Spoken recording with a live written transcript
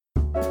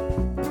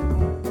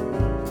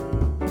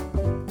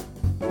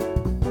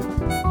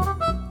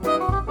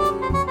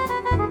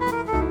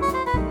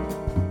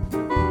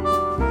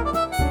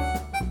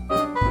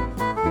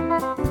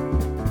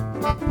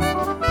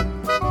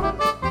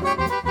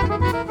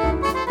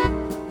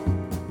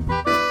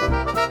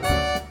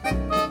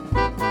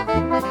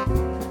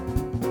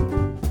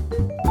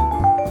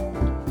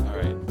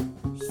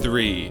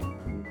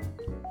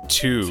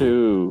2,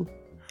 2,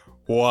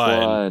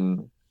 1.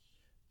 1.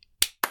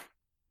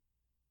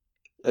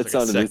 It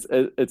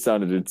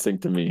sounded in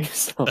sync to me.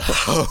 So.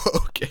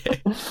 Okay.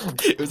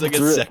 It was like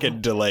a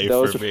second delay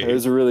for me. It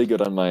was really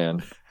good on my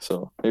end.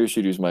 So maybe we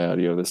should use my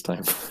audio this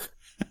time.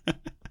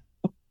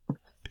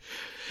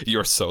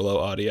 Your solo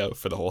audio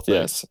for the whole thing?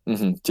 Yes.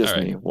 Just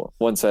right. me.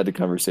 One-sided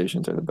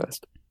conversations are the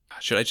best.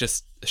 Should I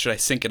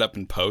sync it up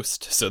in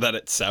post so that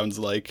it sounds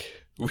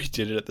like we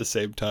did it at the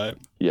same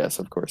time? Yes,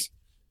 of course.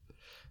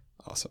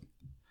 Awesome.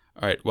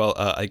 All right. Well,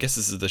 I guess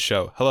this is the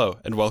show. Hello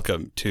and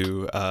welcome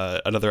to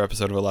another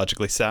episode of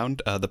Illogically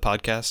Sound, the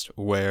podcast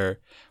where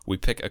we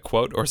pick a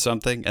quote or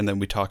something and then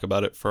we talk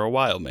about it for a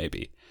while,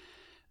 maybe.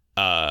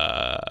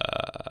 I'm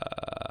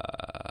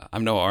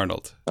Noah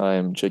Arnold. I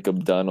am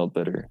Jacob Donald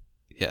Bitter.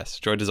 Yes,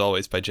 joined as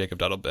always by Jacob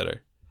Donald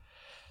Bitter.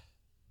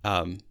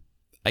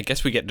 I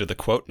guess we get into the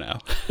quote now.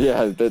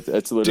 Yeah,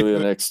 that's literally the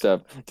next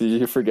step. Did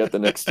you forget the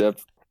next step?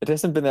 It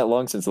hasn't been that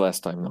long since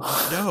last time, though.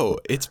 No,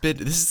 this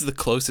is the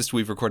closest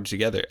we've recorded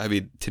together. I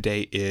mean,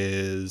 today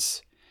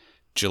is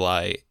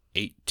July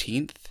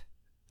 18th,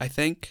 I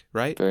think,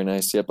 right? Very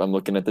nice. Yep, I'm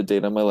looking at the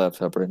date on my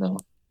laptop right now.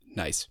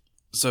 Nice.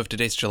 So if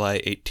today's July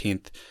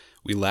 18th,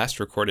 we last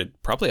recorded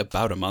probably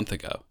about a month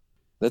ago.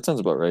 That sounds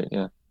about right,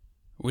 yeah.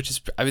 Which is,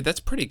 I mean, that's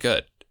pretty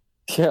good.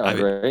 Yeah,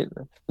 right?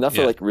 Not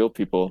for, like, real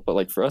people, but,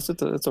 like, for us,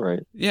 it's all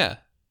right. Yeah.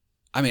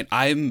 I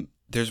mean,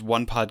 there's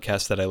one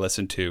podcast that I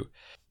listen to,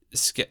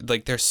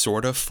 like, they're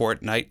sort of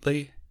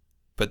fortnightly,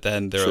 but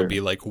then there'll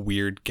be, like,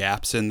 weird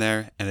gaps in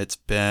there, and it's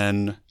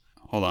been,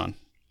 hold on,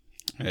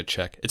 I'm going to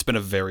check. It's been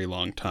a very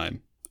long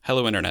time.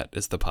 Hello Internet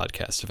is the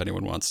podcast, if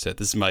anyone wants to.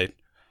 This is my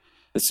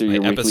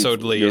your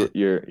episodely...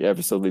 Your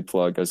episodely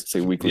plug. I was going to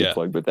say weekly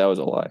plug, but that was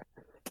a lie.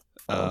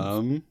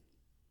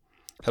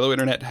 Hello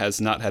Internet has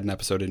not had an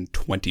episode in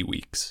 20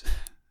 weeks.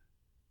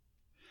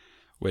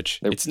 Which,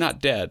 it's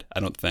not dead, I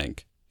don't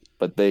think.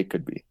 But they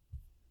could be.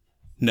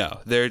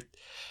 No,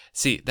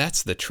 see,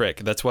 that's the trick.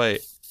 That's why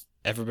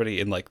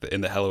everybody in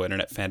the Hello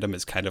Internet fandom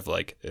is kind of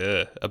like,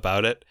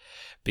 about it.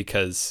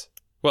 Because,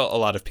 well, a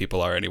lot of people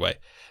are anyway.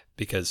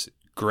 Because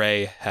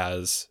Gray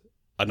has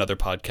another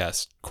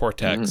podcast,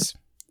 Cortex,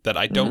 that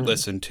I don't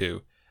listen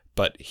to,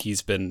 but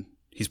he's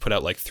put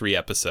out like 3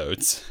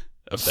 episodes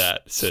of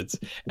that since.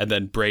 And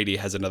then Brady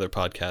has another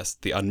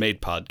podcast, the Unmade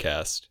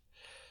Podcast,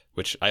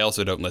 which I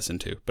also don't listen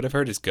to, but I've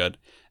heard is good.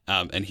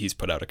 And he's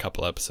put out a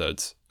couple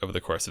episodes over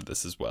the course of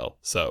this as well.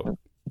 So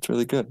it's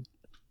really good.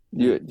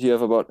 You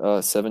have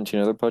about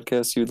 17 other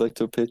podcasts you'd like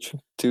to pitch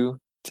to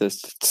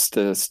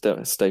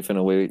stifle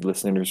away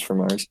listeners from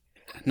ours?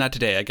 Not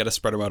today. I got to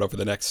spread them out over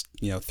the next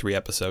 3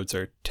 episodes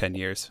or 10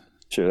 years.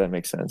 Sure, that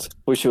makes sense.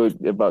 We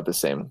should about the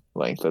same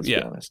length. Let's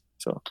be honest.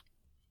 So,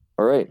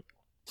 all right.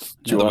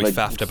 We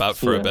faffed about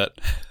for a bit.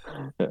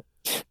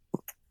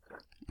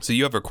 So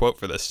you have a quote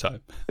for this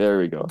time. There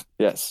we go.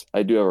 Yes,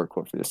 I do have a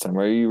quote for this time.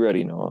 Are you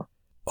ready, Noah?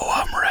 Oh,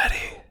 I'm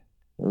ready.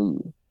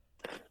 Ooh.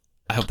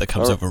 I hope that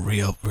comes over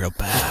real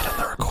bad on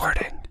the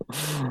recording.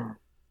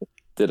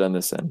 Did on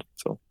this end,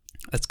 so.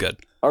 That's good.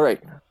 All right.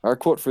 Our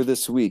quote for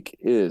this week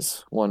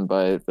is one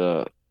by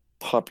the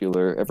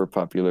ever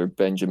popular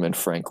Benjamin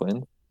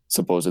Franklin,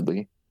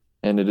 supposedly.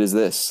 And it is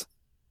this: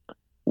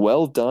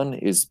 well done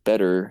is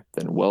better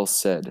than well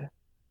said.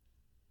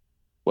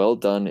 Well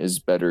done is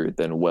better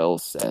than well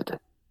said.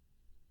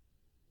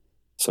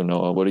 So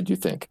Noah, what did you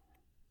think?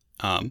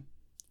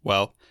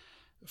 Well,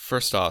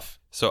 first off,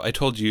 so I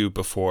told you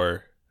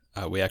before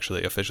we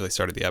actually officially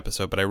started the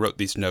episode, but I wrote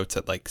these notes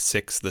at like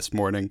 6 this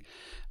morning,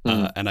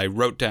 and I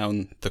wrote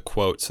down the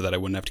quote so that I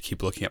wouldn't have to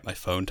keep looking at my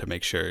phone to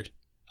make sure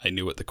I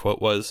knew what the quote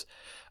was.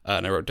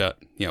 And I wrote down,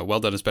 well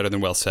done is better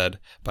than well said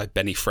by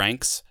Benny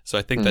Franks. So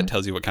I think that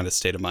tells you what kind of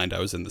state of mind I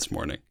was in this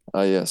morning.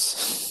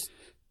 Yes.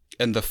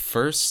 And the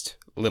first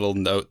little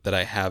note that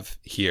I have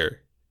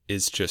here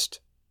is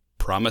just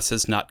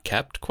promises not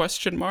kept ?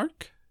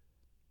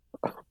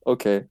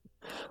 Okay.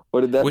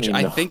 What did that mean? Which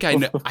I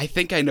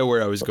think I know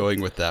where I was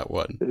going with that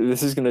one.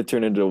 This is going to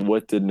turn into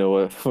what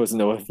was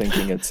Noah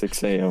thinking at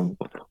 6 a.m.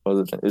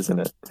 Isn't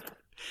it?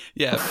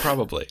 Yeah,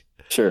 probably.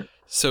 Sure.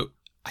 So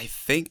I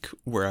think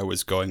where I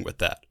was going with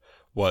that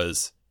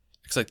was,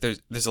 it's like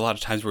there's a lot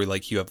of times where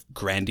like you have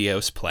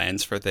grandiose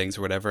plans for things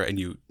or whatever, and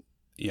you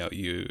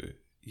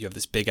have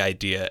this big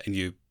idea and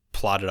you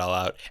plot it all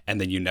out,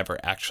 and then you never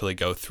actually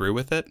go through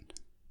with it.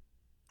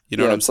 You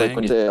know what I'm saying? Like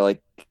when you say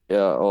like,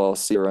 I'll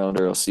see you around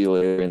or I'll see you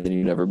later, and then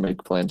you never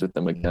make plans with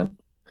them again.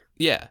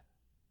 Yeah.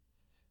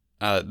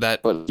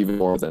 But even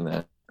more than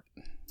that.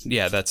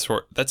 Yeah, that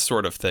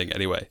sort of thing.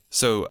 Anyway,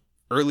 so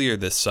earlier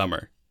this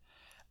summer,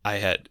 I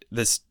had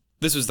this.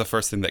 This was the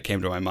first thing that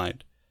came to my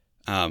mind.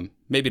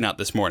 Maybe not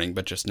this morning,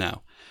 but just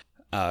now.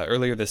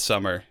 Earlier this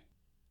summer.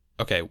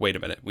 Okay, wait a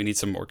minute. We need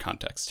some more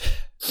context.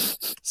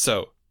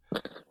 So,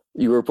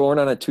 you were born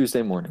on a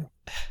Tuesday morning.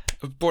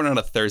 Born on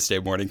a Thursday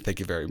morning. Thank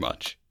you very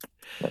much.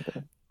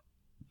 Okay.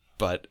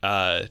 But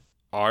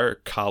our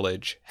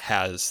college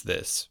has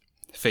this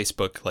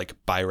Facebook like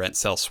buy, rent,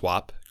 sell,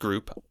 swap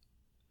group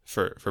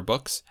for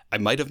books. I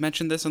might have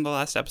mentioned this in the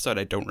last episode.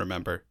 I don't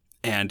remember.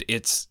 And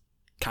it's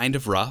kind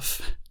of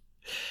rough.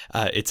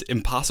 It's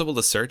impossible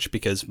to search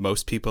because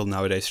most people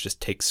nowadays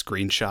just take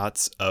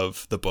screenshots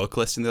of the book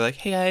list and they're like,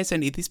 hey guys, I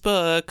need these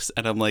books.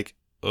 And I'm like,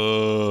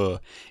 oh,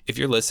 if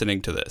you're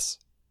listening to this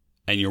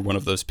and you're one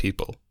of those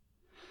people,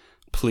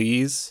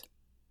 please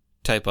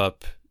type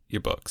up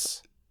your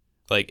books.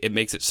 Like, it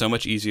makes it so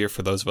much easier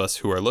for those of us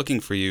who are looking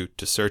for you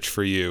to search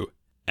for you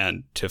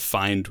and to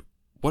find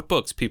what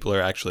books people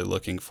are actually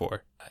looking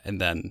for.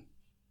 And then,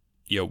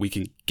 we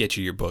can get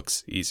you your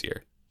books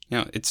easier.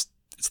 It's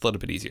a little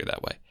bit easier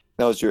that way.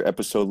 That was your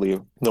episode,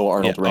 Leo. No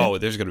Arnold rant. Oh,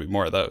 there's going to be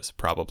more of those,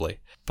 probably.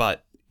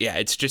 But yeah,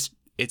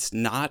 it's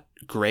not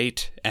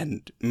great.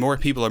 And more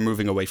people are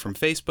moving away from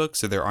Facebook,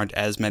 so there aren't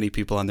as many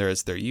people on there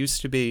as there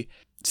used to be.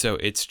 So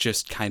it's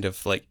just kind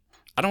of like,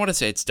 I don't want to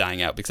say it's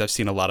dying out because I've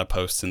seen a lot of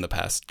posts in the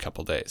past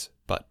couple days,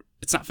 but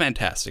it's not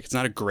fantastic. It's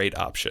not a great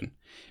option.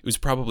 It was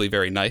probably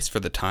very nice for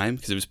the time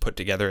because it was put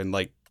together in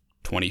like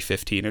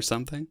 2015 or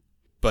something.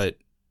 But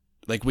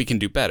like, we can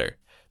do better.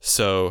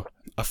 So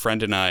a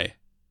friend and I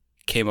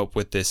came up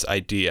with this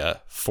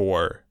idea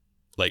for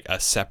like a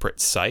separate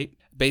site,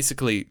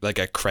 basically like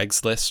a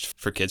Craigslist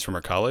for kids from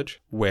our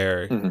college,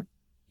 where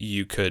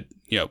you could,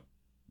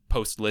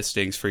 post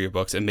listings for your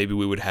books, and maybe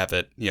we would have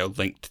it,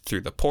 linked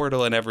through the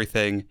portal and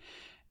everything,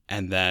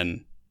 and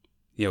then,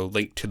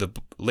 linked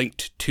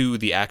to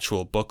the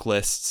actual book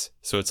lists.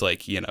 So it's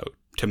like,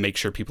 to make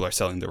sure people are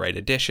selling the right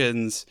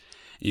editions.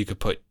 You could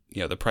put,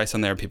 the price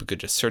on there, and people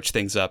could just search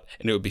things up,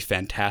 and it would be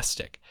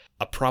fantastic.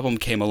 A problem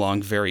came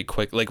along very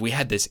quick. Like, we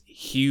had this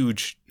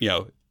huge,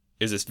 it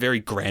was this very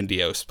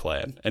grandiose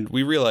plan, and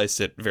we realized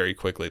it very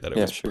quickly that it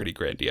was pretty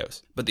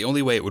grandiose. But the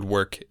only way it would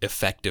work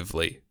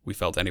effectively, we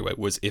felt anyway,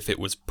 was if it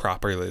was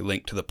properly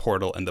linked to the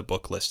portal and the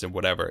book list and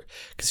whatever.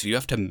 Because if you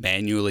have to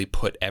manually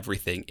put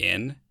everything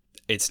in,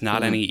 it's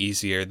not any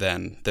easier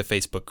than the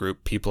Facebook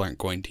group. People aren't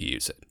going to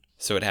use it.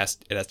 So it has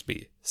to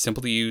be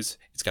simple to use.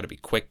 It's got to be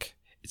quick.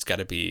 It's got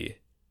to be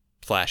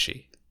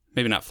flashy.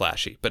 Maybe not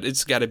flashy, but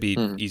it's got to be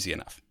easy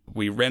enough.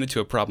 We ran into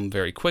a problem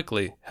very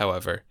quickly,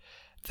 however,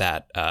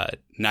 that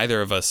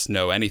neither of us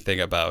know anything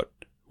about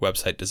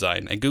website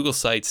design, and Google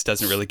Sites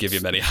doesn't really give you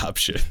many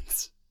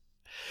options.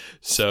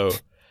 So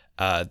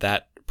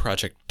that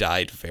project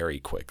died very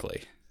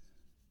quickly.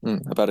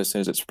 About as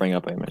soon as it sprang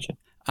up, I imagine.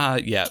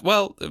 Yeah,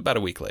 well, about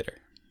a week later.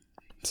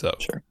 So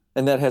sure.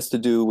 And that has to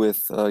do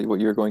with what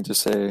you're going to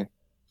say.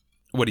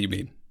 What do you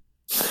mean?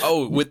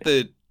 Oh, with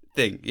the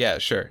thing. Yeah,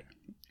 sure.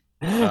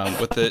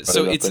 With the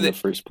so it's in the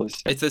first place.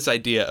 It's this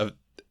idea of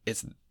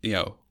it's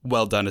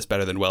well done is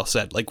better than well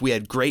said. Like, we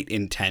had great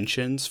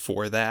intentions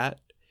for that.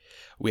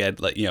 We had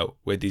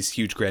we had these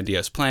huge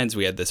grandiose plans.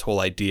 We had this whole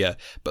idea,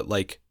 but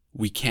like,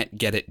 we can't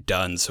get it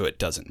done, so it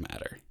doesn't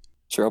matter.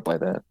 Sure, I'll buy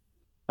that.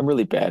 I'm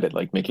really bad at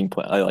like making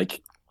plans.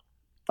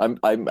 I'm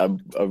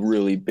a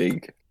really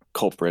big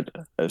culprit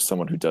as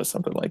someone who does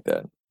something like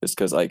that. Just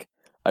because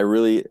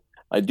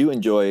I do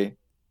enjoy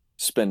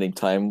spending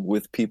time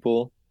with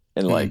people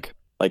and like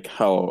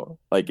how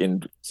like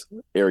in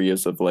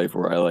areas of life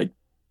where I like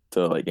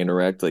to like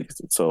interact, like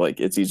so like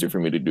it's easier for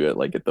me to do it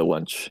like at the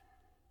lunch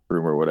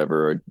room or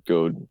whatever, or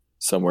go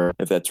somewhere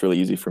if that's really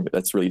easy for me.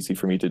 That's really easy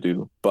for me to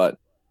do. But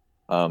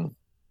I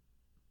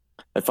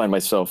find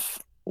myself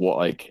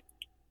like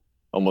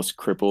almost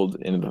crippled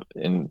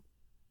in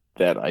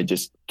that I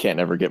just can't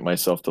ever get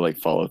myself to like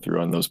follow through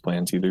on those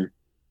plans either.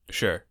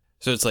 Sure.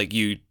 So it's like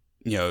you're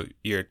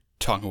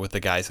talking with the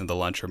guys in the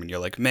lunchroom and you're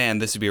like, man,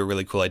 this would be a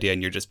really cool idea,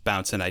 and you're just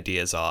bouncing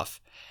ideas off,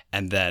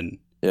 and then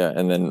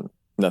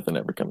nothing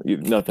ever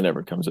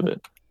comes of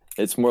it.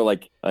 It's more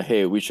like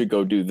hey, we should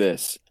go do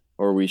this,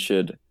 or we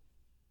should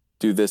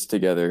do this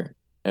together,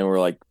 and we're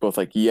like both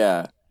like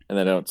yeah, and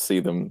then I don't see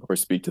them or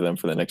speak to them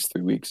for the next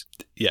 3 weeks.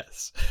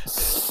 Yes.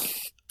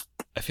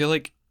 I feel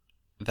like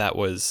that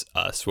was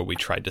us when we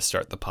tried to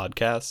start the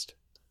podcast.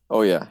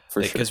 Oh yeah,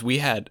 for sure. Because we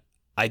had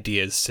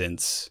ideas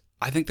since,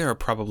 I think there are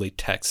probably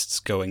texts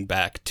going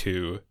back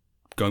to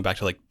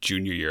like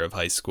junior year of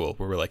high school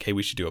where we're like, hey,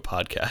 we should do a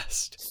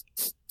podcast.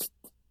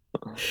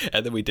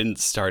 And then we didn't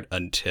start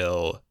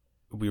until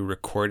we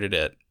recorded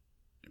it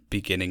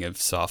beginning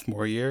of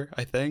sophomore year,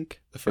 I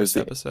think, the first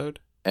episode.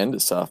 End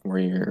of sophomore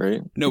year,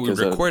 right? No, we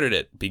recorded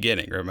it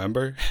beginning,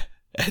 remember?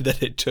 And then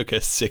it took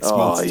us 6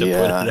 months to put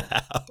it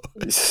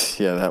out.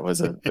 Yeah, that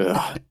was a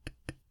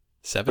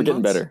 7 We're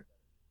getting months?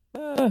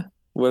 better.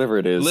 Whatever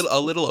it is. A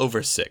little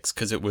over 6,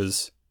 because it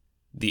was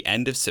the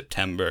end of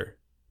September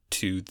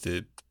to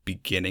the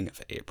beginning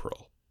of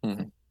April.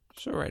 Mm-hmm.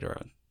 So right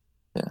around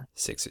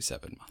 6 or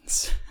 7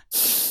 months.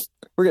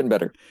 We're getting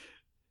better.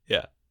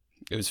 Yeah.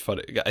 It was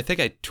funny. I think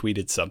I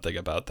tweeted something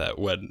about that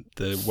when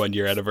the 1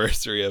 year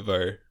anniversary of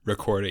our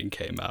recording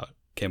came up.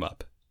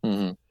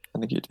 Mm-hmm. I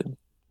think you did.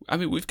 I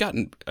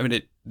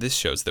mean, this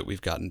shows that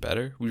we've gotten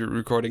better. We were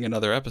recording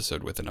another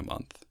episode within a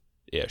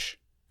month-ish,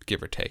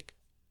 give or take.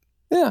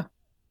 Yeah.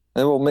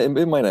 Well,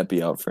 it might not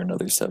be out for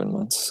another 7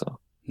 months, so.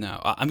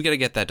 No, I'm going to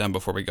get that done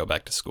before we go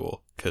back to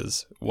school,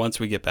 because once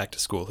we get back to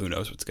school, who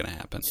knows what's going to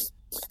happen.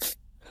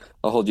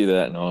 I'll hold you to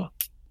that, Noah.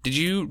 Did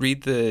you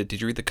read the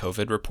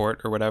COVID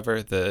report or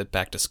whatever? The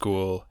back to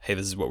school, hey,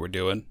 this is what we're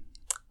doing.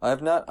 I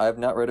have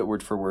not read it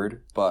word for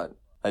word, but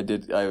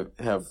I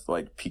have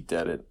like peeked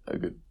at it a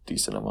good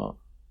decent amount.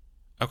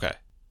 Okay.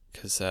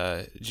 Because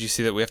did you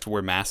see that we have to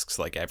wear masks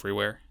like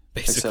everywhere,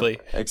 basically?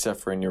 Except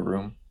for in your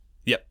room.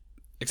 Yep.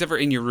 Except for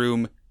in your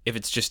room, if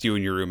it's just you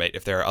and your roommate.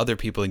 If there are other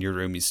people in your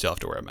room, you still have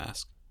to wear a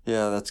mask.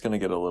 Yeah, that's going to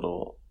get a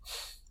little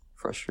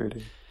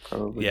frustrating,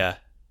 probably. Yeah.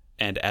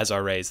 And as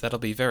RAs, that'll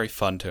be very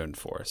fun to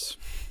enforce.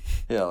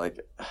 Yeah, like...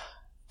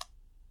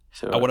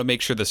 So, I want to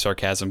make sure the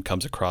sarcasm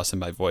comes across in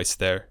my voice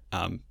there,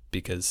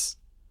 because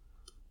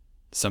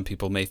some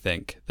people may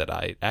think that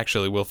I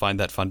actually will find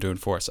that fun to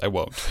enforce. I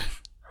won't.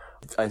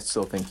 I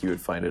still think you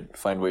would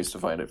find ways to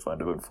find it fun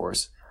to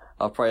enforce.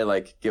 I'll probably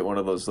like get one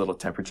of those little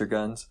temperature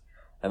guns,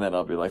 and then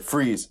I'll be like,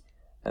 freeze!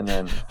 And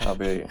then I'll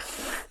be...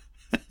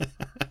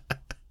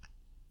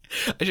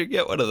 I should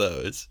get one of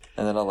those.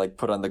 And then I'll like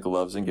put on the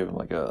gloves and give him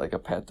like a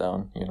pat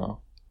down, you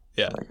know?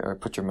 Yeah. Like, or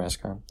put your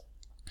mask on.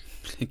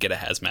 Get a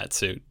hazmat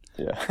suit.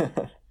 Yeah.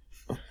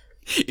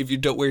 If you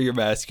don't wear your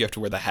mask, you have to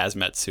wear the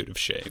hazmat suit of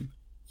shame.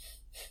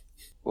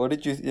 What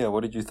did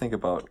you think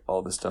about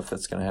all the stuff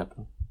that's going to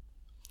happen?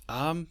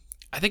 I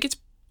think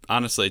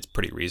it's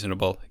pretty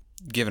reasonable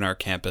given our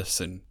campus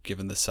and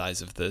given the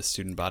size of the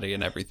student body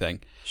and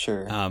everything.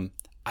 Sure.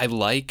 I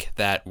like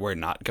that we're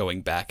not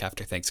going back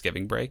after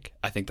Thanksgiving break.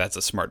 I think that's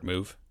a smart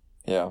move.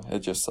 Yeah, it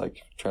just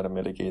like try to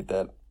mitigate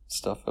that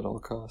stuff at all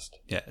cost.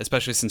 Yeah,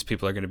 especially since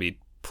people are going to be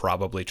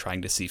probably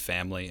trying to see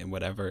family and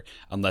whatever,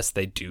 unless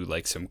they do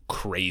like some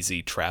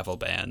crazy travel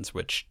bans,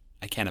 which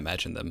I can't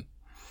imagine them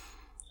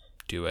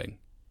doing.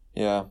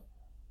 Yeah.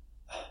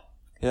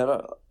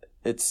 Yeah,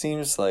 it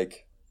seems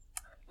like,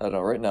 I don't know,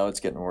 right now it's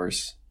getting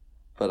worse,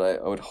 but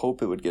I would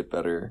hope it would get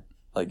better.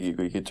 Like,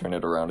 we could turn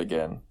it around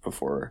again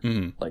before,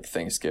 like,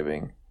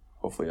 Thanksgiving,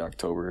 hopefully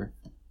October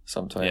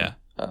sometime. Yeah.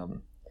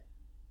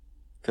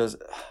 Because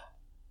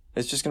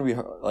it's just going to be,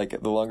 like,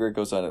 the longer it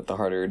goes on, the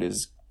harder it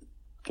is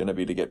going to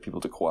be to get people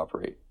to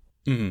cooperate.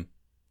 Mm-hmm.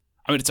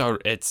 I mean,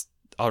 it's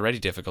already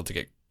difficult to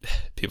get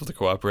people to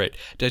cooperate.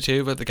 Did I tell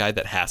you about the guy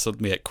that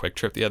hassled me at Quick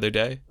Trip the other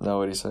day? No,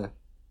 what did he say?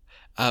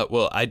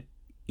 Well,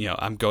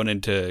 I'm going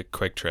into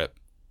Quick Trip,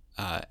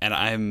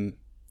 and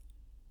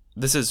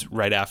this is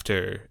right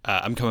after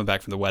I'm coming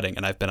back from the wedding,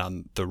 and I've been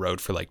on the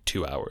road for like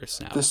 2 hours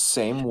now. The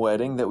same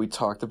wedding that we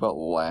talked about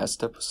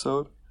last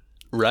episode?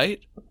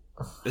 Right?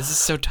 This is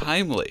so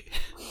timely.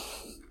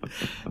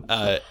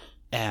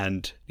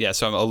 And yeah,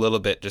 so I'm a little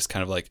bit just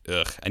kind of like,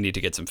 ugh, I need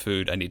to get some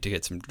food. I need to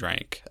get some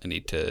drink. I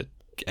need to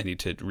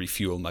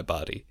refuel my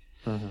body.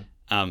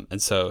 Mm-hmm.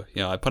 And so,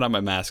 I put on my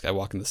mask, I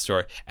walk in the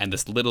store, and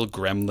this little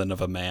gremlin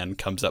of a man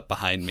comes up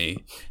behind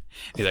me.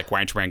 He's like, why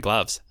aren't you wearing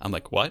gloves? I'm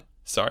like, what?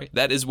 Sorry.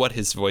 That is what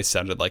his voice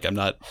sounded like. I'm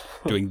not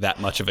doing that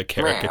much of a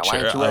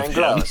caricature of him.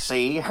 Gloves,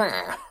 see?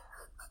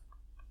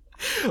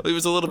 He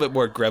was a little bit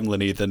more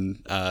gremlin-y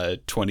than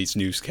 20s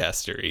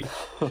newscastery.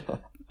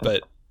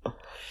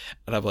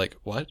 And I'm like,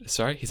 what?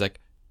 Sorry? He's like,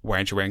 why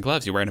aren't you wearing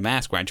gloves? You're wearing a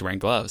mask. Why aren't you wearing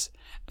gloves?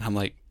 And I'm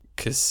like,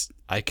 because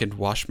I can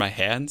wash my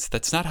hands.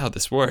 That's not how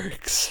this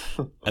works.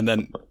 And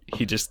then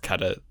he just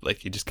kind of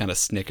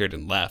snickered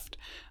and left.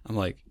 I'm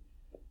like,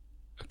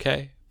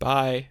 okay,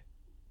 bye.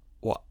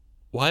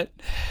 What?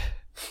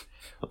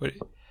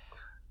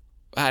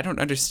 I don't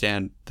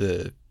understand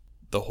the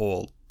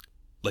whole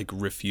like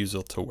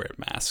refusal to wear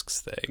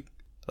masks thing.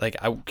 Like,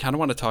 I kind of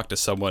want to talk to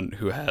someone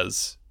who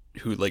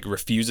like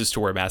refuses to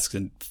wear masks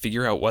and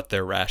figure out what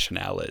their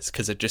rationale is,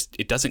 because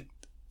it doesn't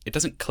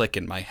click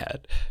in my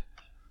head.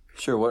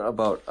 Sure. What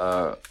about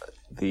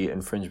the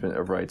infringement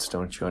of rights?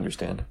 Don't you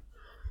understand?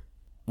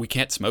 We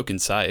can't smoke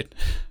inside.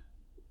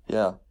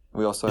 Yeah.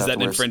 We also is that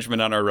an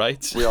infringement on our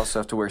rights? We also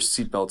have to wear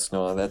seatbelts.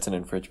 No, that's an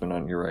infringement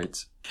on your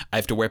rights. I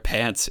have to wear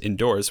pants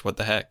indoors. What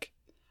the heck?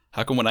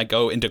 How come when I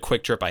go into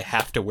Quick Trip, I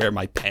have to wear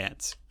my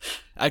pants?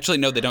 Actually,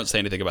 no, they don't say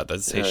anything about that.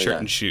 They say shirt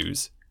and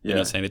shoes. They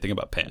don't say anything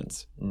about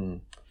pants.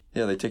 Mm.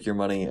 Yeah, they take your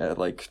money at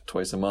like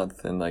twice a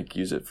month and like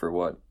use it for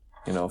what?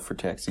 For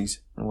taxis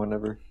and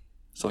whatever.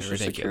 Social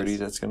Security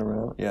that's going to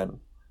run out. Yeah.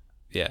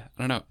 Yeah,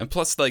 I don't know. And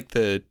plus, like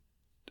the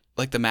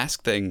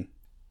mask thing,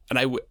 and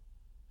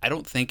I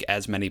don't think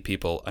as many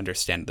people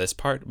understand this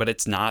part, but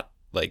it's not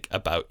like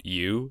about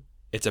you.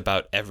 It's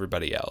about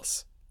everybody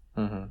else.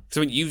 Mm-hmm.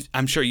 So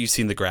I'm sure you've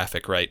seen the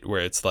graphic, right?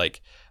 Where it's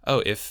like,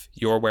 oh, if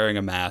you're wearing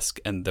a mask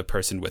and the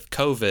person with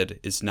COVID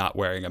is not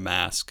wearing a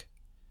mask,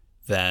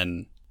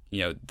 then,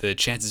 the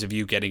chances of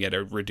you getting it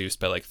are reduced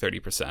by like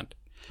 30%.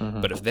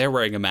 Mm-hmm. But if they're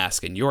wearing a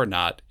mask and you're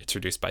not, it's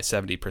reduced by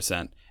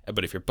 70%.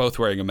 But if you're both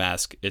wearing a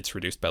mask, it's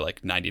reduced by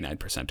like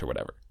 99% or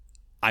whatever.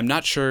 I'm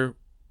not sure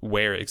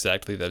where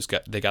exactly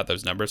they got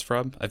those numbers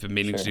from. I've been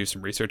meaning to do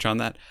some research on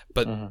that.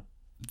 But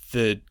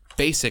the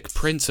basic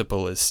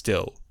principle is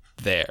still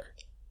there.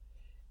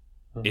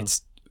 Mm-hmm.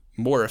 It's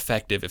more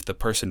effective if the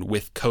person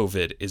with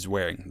COVID is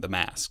wearing the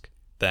mask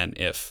than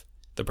if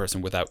the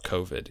person without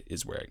COVID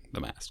is wearing the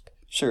mask.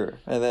 Sure.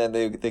 And then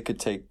they could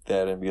take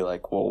that and be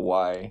like, well,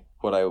 why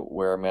would I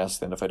wear a mask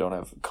then if I don't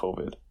have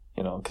COVID?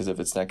 Because if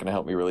it's not going to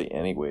help me really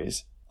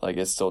anyways, like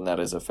it's still not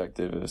as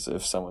effective as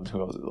if someone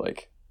who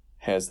like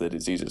has the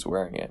disease is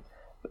wearing it.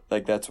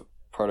 Like that's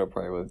part of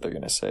probably what they're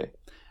gonna say.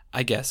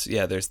 I guess,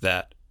 yeah, there's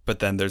that. But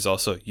then there's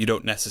also, you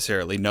don't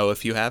necessarily know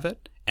if you have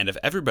it. And if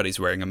everybody's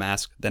wearing a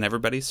mask, then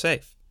everybody's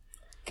safe.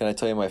 Can I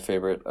tell you my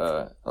favorite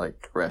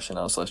like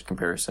rationale /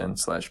 comparison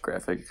 /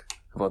 graphic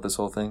about this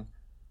whole thing?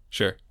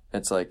 Sure.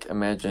 It's like,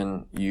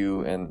 imagine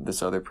you and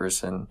this other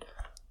person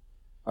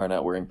are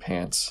not wearing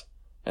pants,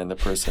 and the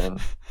person,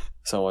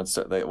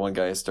 one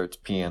guy starts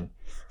peeing.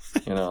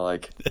 You know,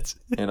 like,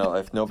 you know,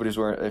 if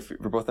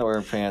we're both not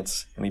wearing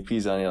pants and he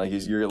pees on you, like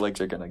your legs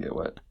are gonna get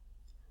wet.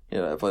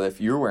 Yeah, but if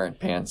you're wearing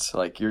pants,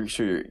 like you're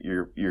sure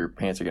your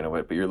pants are gonna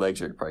wet, but your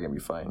legs are probably gonna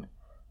be fine.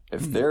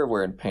 If they're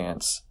wearing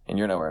pants and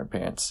you're not wearing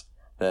pants,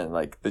 then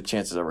like the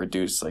chances are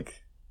reduced,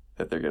 like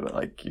that they're gonna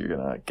like you're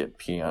gonna get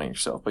pee on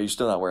yourself, but you're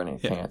still not wearing any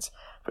pants.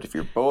 But if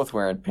you're both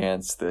wearing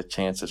pants, the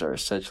chances are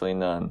essentially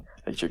none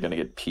that you're gonna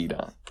get peed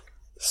on.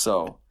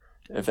 So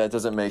if that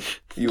doesn't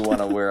make you want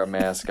to wear a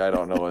mask, I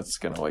don't know what's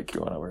gonna make you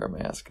want to wear a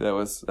mask. That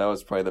was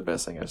probably the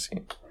best thing I've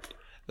seen.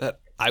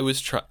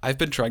 I've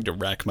been trying to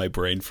rack my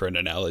brain for an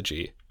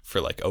analogy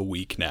for like a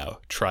week now,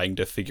 trying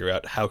to figure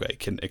out how I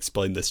can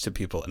explain this to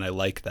people, and I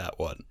like that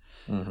one.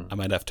 Mm-hmm. I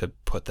might have to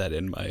put that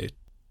in my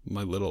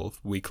little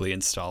weekly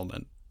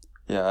installment.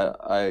 Yeah,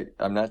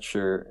 I'm not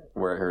sure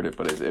where I heard it,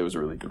 but it was a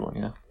really good one.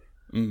 Yeah.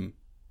 Mm.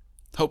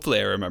 Hopefully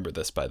I remember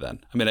this by then.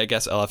 I mean, I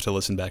guess I'll have to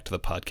listen back to the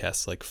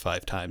podcast like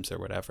 5 times or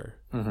whatever.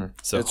 Mm-hmm.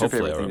 So What's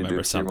hopefully I'll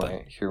remember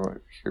something.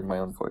 Hear my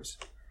own voice.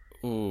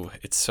 Ooh,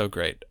 it's so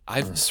great.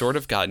 I've sort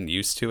of gotten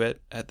used to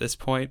it at this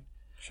point.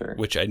 Sure.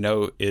 Which I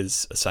know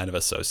is a sign of a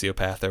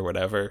sociopath or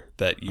whatever,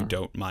 that you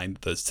don't mind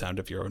the sound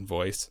of your own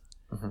voice.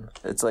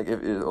 Mm-hmm. It's like,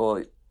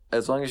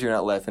 as long as you're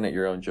not laughing at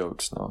your own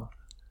jokes, no.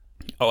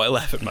 Oh, I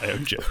laugh at my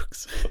own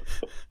jokes.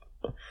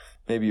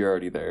 Maybe you're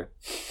already there.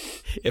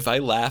 If I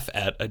laugh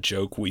at a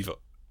joke we've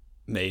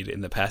made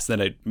in the past,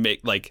 then I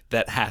make like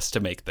that has to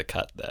make the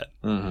cut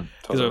then.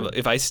 Because totally.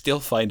 If I still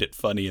find it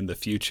funny in the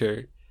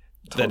future,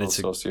 then it's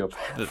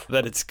sociopath.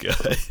 Then it's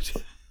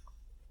good.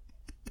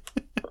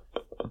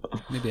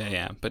 Maybe I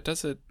am, but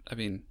does it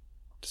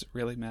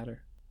really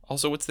matter?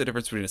 Also, what's the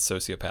difference between a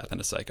sociopath and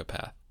a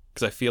psychopath?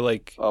 Because I feel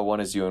like one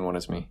is you and one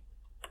is me.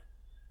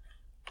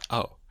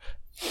 Oh,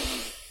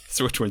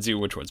 so which one's you?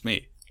 Which one's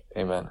me?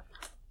 Amen.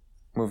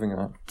 Moving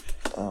on.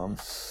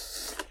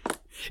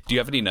 Do you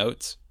have any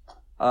notes?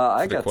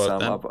 I got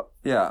some up.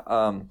 Yeah.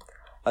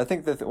 I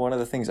think that one of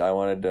the things I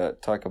wanted to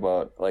talk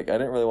about, like, I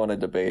didn't really want to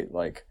debate,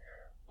 like,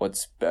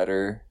 what's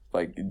better,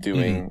 like,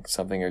 doing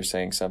something or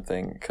saying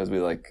something, because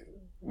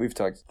we've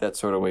talked that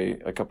sort of way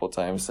a couple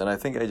times, and I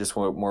think I just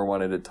more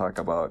wanted to talk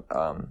about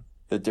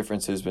the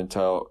differences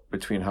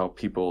between how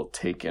people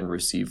take and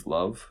receive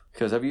love.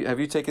 Because have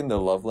you taken the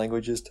love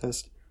languages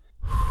test?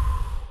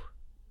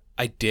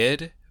 I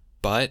did,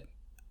 but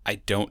I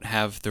don't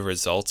have the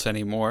results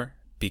anymore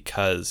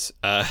because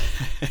I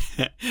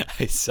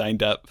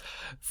signed up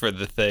for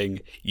the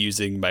thing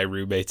using my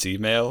roommate's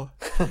email.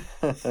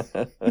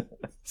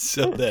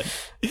 So then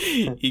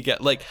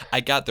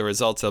I got the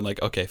results. And I'm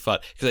like, okay, fun.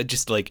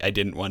 Because I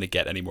didn't want to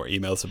get any more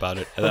emails about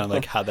it. And I'm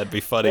like, how that'd be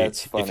funny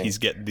if he's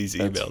getting these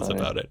emails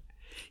about it.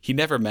 He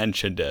never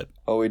mentioned it.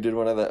 Oh, we did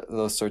one of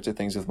those sorts of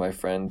things with my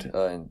friend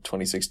in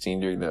 2016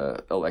 during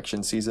the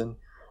election season.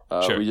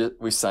 Sure.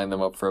 We signed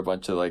them up for a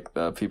bunch of like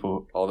all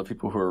the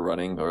people who were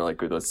running, or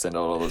like we'd send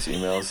out all those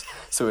emails.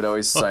 So we'd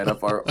always sign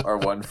up our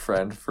one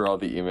friend for all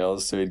the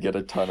emails, so we'd get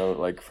a ton of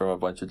like from a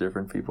bunch of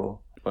different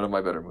people. One of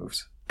my better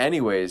moves.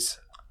 Anyways,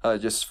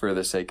 just for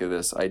the sake of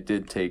this, I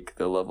did take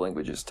the love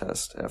languages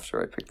test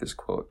after I picked this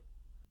quote.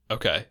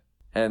 Okay.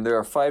 And there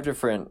are 5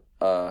 different.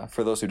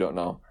 For those who don't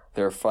know,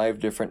 there are 5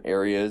 different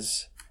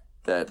areas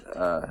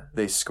that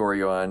they score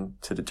you on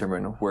to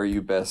determine where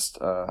you best.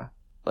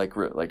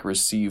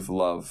 Receive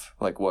love,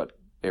 like what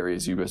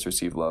areas you best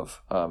receive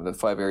love. The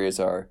 5 areas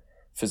are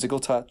physical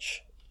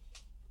touch,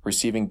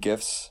 receiving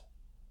gifts,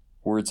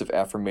 words of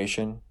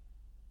affirmation,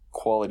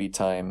 quality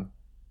time,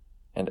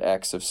 and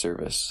acts of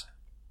service.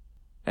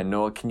 And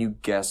Noah, can you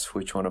guess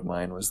which one of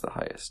mine was the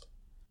highest?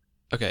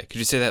 Okay, could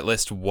you say that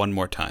list one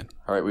more time?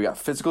 All right, we got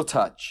physical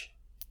touch.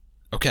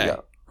 Okay.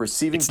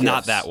 Receiving gifts. It's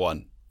not that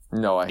one.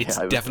 No, it's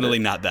definitely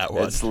not that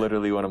one. It's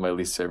literally one of my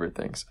least favorite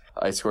things.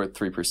 I scored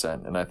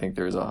 3%, and I think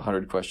there's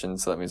 100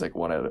 questions, so that means like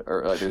one out of,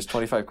 or there's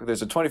 25. There's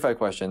 25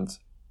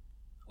 questions.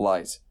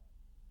 Lies.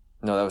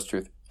 No, that was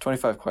truth.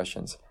 25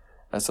 questions.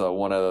 That's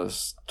one of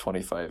those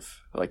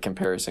 25 like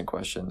comparison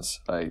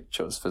questions. I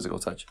chose physical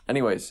touch.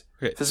 Anyways,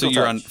 okay, so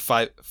you're touch.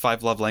 On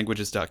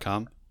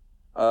 5lovelanguages.com?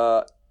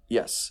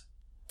 Yes.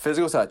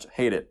 Physical touch.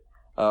 Hate it.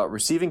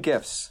 Receiving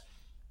gifts.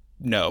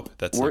 No,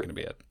 that's not going to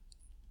be it.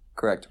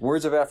 Correct.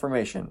 Words of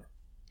affirmation.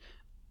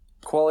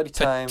 Quality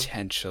time.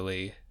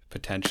 Potentially.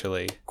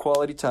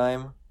 Quality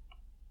time.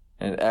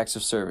 And acts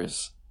of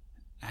service.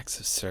 Acts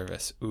of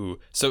service. Ooh.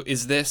 So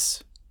is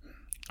this...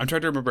 I'm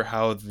trying to remember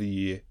how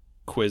the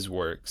quiz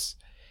works.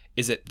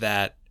 Is it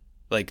that,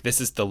 like, this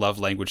is the love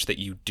language that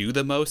you do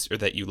the most or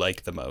that you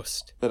like the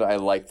most? That I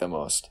like the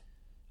most.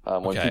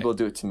 When people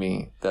do it to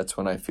me, that's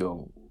when I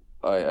feel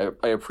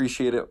I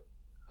appreciate it,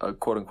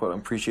 quote unquote,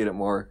 appreciate it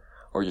more,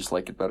 or just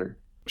like it better?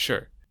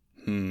 Sure.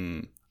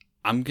 I'm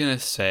going to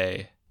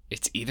say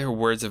it's either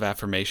words of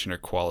affirmation or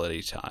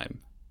quality time,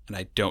 and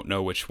I don't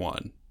know which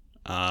one.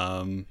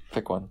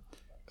 Pick one.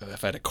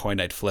 If I had a coin,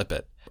 I'd flip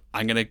it.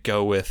 I'm going to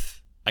go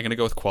with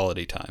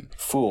quality time.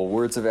 Fool,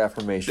 words of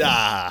affirmation.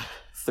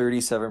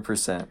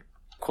 37%.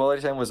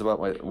 Quality time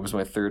was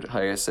my third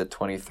highest at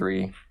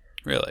 23.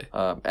 Really?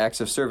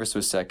 Acts of service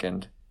was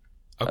second.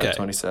 Okay.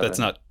 27.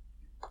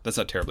 That's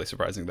not terribly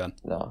surprising then.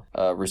 No.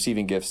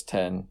 Receiving gifts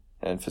 10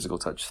 and physical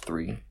touch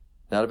 3.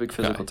 Not a big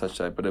physical touch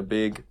type, but a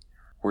big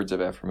words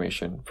of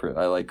affirmation.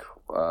 I like.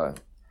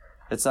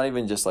 It's not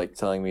even just like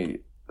telling me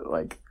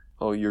like,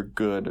 oh, you're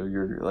good, or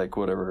you're like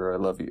whatever, or I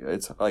love you.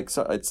 It's like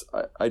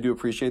I do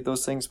appreciate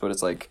those things, but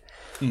it's like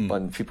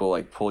when people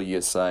like pull you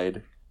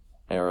aside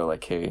and are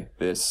like, hey,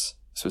 this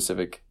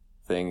specific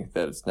thing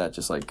that it's not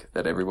just like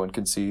that everyone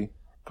can see,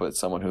 but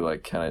someone who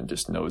like kind of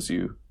just knows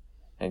you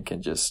and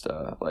can just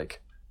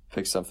like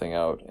pick something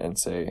out and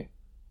say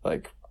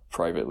like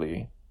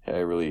privately, hey, I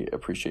really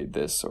appreciate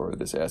this or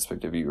this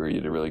aspect of you, or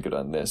you did really good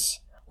on this.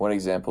 One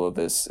example of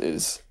this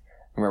is,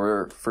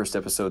 remember first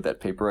episode, that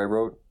paper I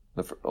wrote,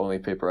 the only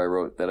paper I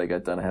wrote that I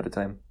got done ahead of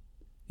time?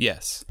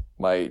 Yes.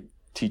 My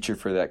teacher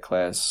for that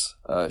class,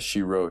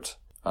 she wrote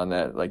on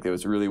that, like, it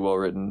was really well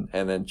written,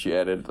 and then she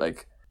added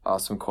like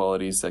awesome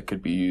qualities that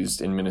could be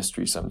used in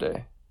ministry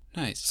someday.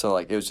 Nice. So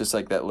like it was just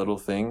like that little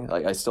thing.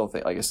 Like I still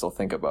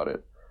think about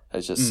it.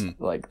 It's just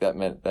like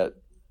that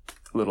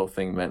little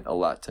thing meant a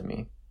lot to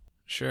me.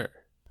 Sure.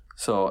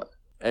 So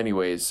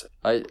anyways,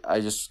 I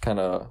just kind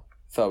of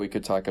thought we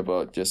could talk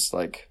about just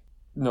like,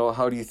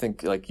 how do you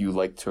think like you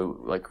like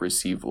to like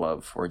receive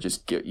love, or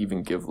just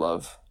give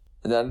love?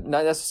 Not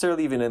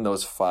necessarily even in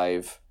those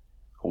 5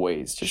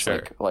 ways. Just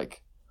sure.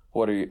 like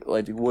what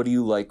do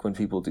you like when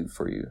people do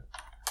for you?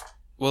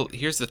 Well,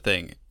 here's the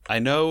thing. I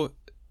know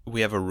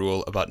we have a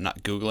rule about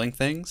not Googling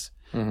things,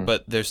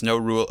 but there's no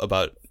rule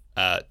about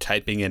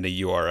typing in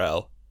a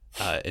URL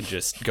and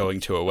just going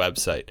to a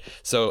website.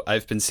 So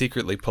I've been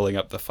secretly pulling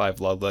up the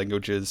 5 love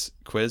languages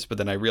quiz, but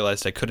then I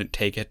realized I couldn't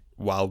take it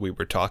while we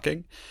were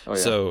talking. Oh,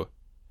 yeah. So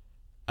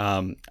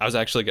I was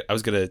going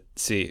to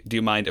see, do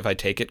you mind if I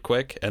take it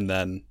quick? And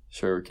then...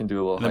 Sure, we can do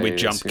a little... And then we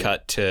jump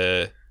cut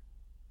to...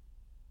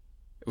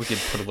 We could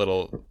put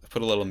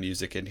a little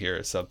music in here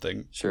or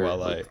something. Sure.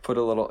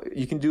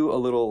 You can do a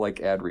little like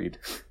ad read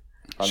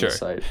on the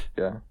site.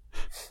 Yeah.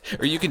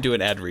 Or you can do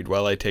an ad read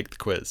while I take the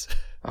quiz.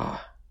 I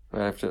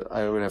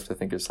would have to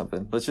think of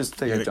something. Let's just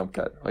take a jump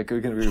cut. Like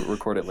we can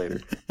record it later.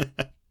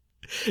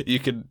 You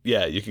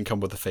can come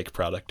with a fake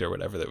product or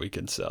whatever that we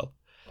can sell.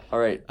 All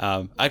right.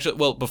 Actually,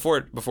 well,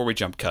 before we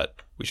jump cut,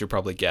 we should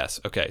probably guess.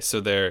 Okay,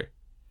 so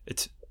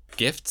it's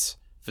gifts,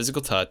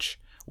 physical touch,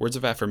 words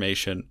of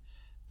affirmation,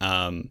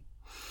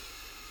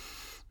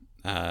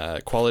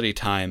 quality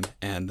time,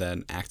 and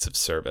then acts of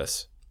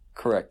service.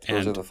 Correct.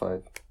 Those are the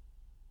 5.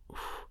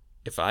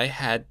 If I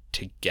had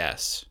to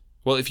guess,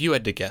 well, if you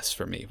had to guess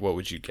for me, what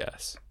would you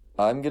guess?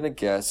 I'm going to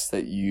guess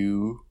that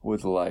you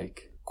would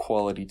like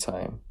quality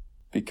time,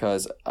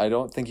 because I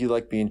don't think you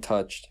like being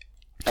touched.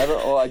 I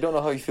don't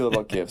know how you feel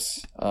about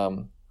gifts.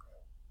 But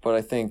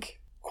I think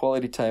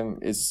quality time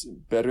is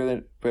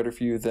better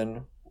for you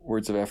than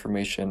words of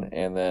affirmation,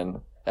 and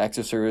then acts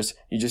of service,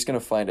 you're just gonna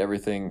find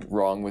everything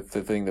wrong with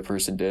the thing the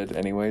person did,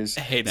 anyways.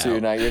 Hey, now. So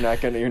you're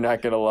not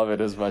gonna love it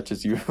as much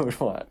as you would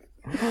want.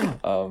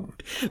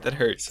 That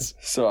hurts.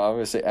 So I'm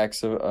gonna say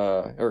acts of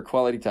or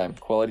quality time.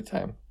 Quality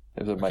time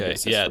is what my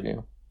guess is for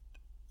you.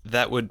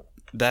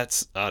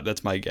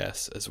 That's my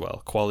guess as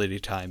well. Quality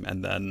time,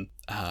 and then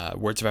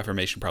words of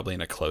affirmation probably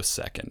in a close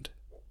second.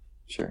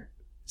 Sure.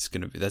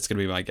 That's gonna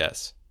be my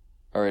guess.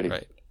 Alrighty.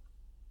 Right.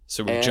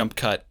 So we jump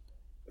cut.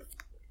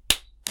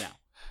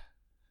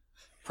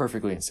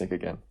 Perfectly in sync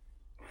again.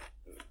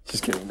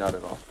 Just kidding, not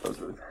at all. That was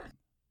really bad.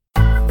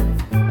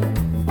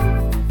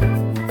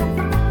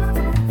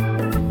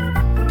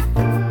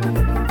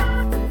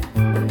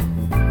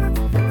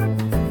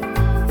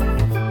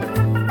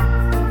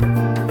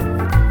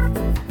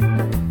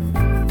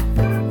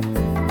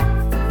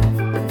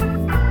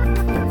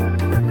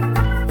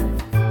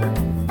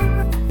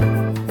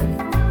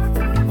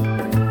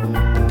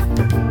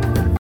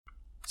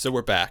 So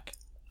we're back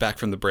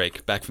from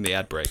the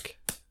ad break.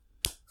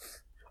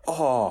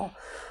 Oh,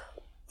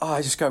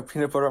 I just got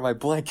peanut butter on my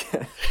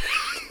blanket.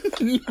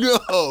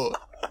 No.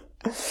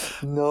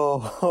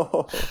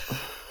 No.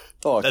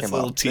 Oh, it that's came a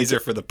little off. teaser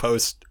for the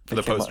post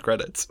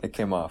credits. It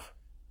came off.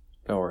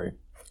 Don't worry.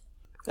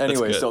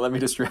 Anyways, don't let me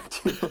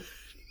distract you.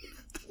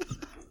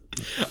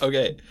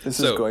 Okay. This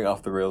is going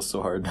off the rails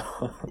so hard.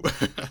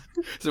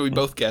 So we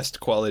both guessed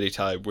quality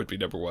time would be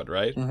number 1,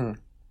 right? Mm-hmm.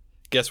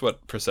 Guess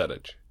what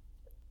percentage?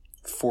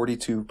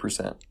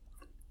 42%.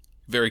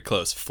 Very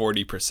close,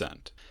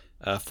 40%.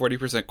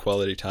 40%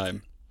 quality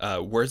time.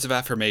 Words of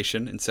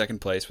affirmation in second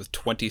place with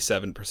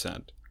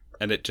 27%.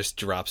 And it just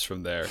drops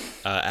from there.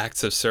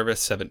 Acts of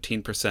service,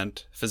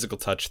 17%. Physical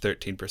touch,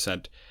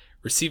 13%.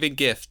 Receiving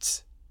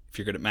gifts, if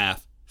you're good at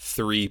math,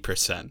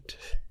 3%.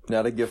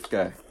 Not a gift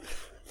guy.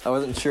 I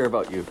wasn't sure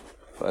about you,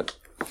 but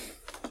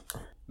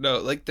No,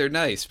 like they're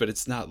nice, but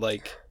it's not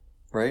like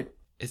right?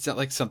 it's not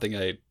like something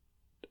I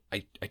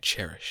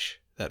cherish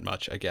that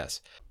much, I guess.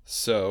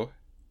 So,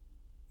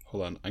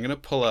 hold on. I'm going to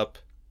pull up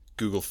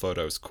Google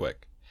Photos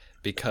quick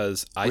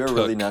because We're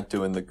really not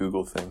doing the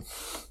Google thing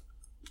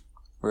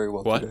very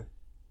well today.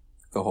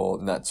 The whole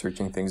not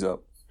searching things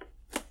up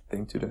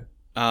thing today.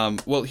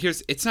 Well,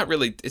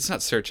 it's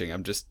not searching.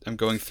 I'm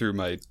going through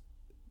my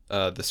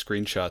the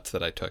screenshots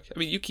that I took. I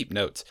mean, you keep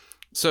notes.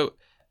 So,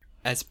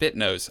 as Bit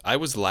knows, I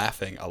was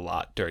laughing a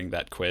lot during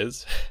that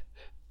quiz.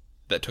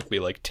 That took me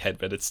like 10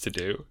 minutes to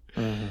do.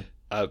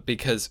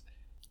 Because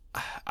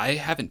I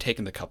haven't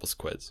taken the couples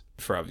quiz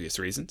for obvious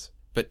reasons,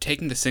 but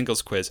taking the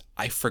singles quiz,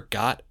 I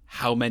forgot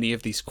how many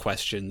of these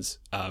questions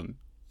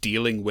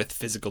dealing with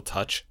physical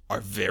touch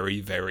are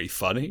very, very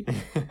funny.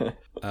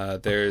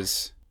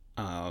 It's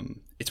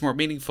more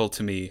meaningful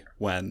to me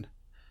when,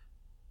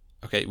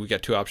 okay, we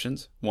got two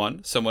options.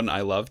 One, someone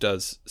I love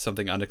does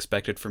something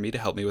unexpected for me to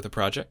help me with a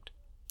project.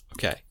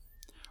 Okay.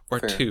 Or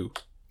Fair. Two,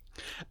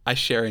 I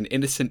share an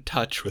innocent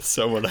touch with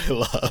someone I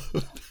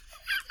love.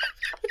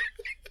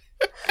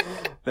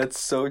 That's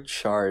so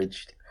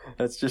charged.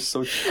 That's just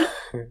so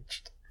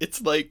charged.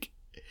 It's like,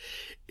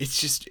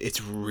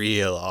 it's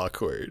real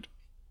awkward.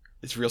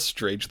 It's real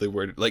strangely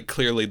worded. Like,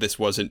 clearly this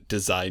wasn't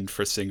designed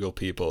for single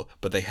people,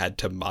 but they had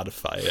to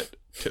modify it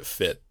to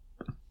fit.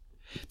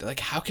 They're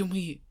like, how can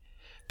we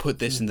put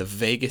this in the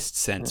vaguest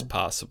sense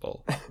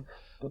possible?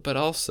 But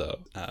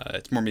also,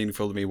 it's more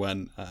meaningful to me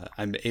when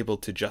I'm able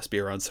to just be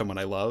around someone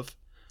I love,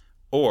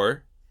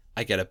 or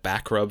I get a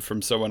back rub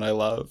from someone I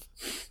love.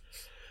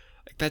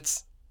 Like,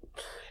 that's...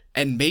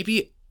 And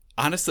maybe,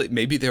 honestly,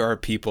 maybe there are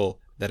people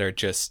that are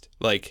just,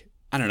 like,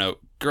 I don't know,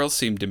 girls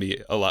seem to me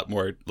a lot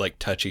more, like,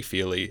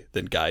 touchy-feely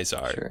than guys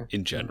are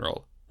in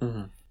general.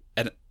 Mm-hmm.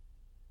 And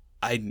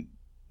I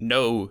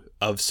know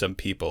of some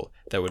people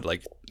that would,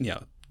 like, you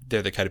know,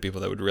 they're the kind of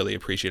people that would really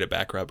appreciate a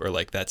back rub, or,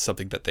 like, that's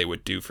something that they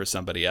would do for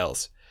somebody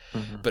else.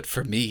 Mm-hmm. But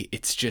for me,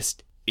 it's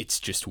just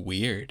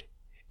weird.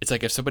 It's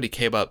like if somebody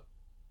came up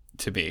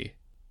to me,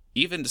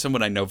 even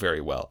someone I know very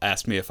well,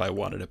 asked me if I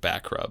wanted a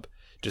back rub,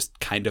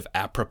 just kind of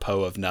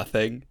apropos of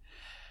nothing,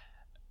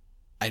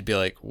 I'd be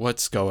like,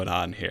 "What's going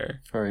on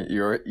here?" All right,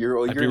 you're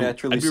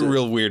naturally. I'd be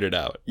real weirded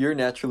out. You're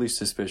naturally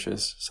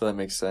suspicious, so that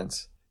makes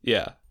sense.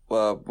 Yeah.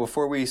 Well,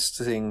 before we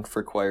sing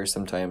for choir,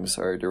 sometimes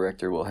our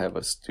director will have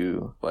us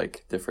do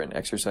like different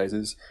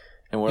exercises,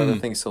 and one of the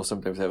things he'll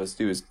sometimes have us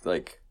do is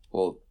like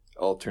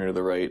I'll turn to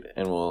the right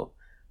and we'll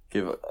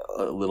give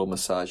a little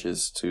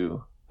massages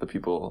to the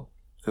people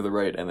to the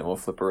right, and then we'll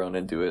flip around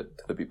and do it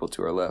to the people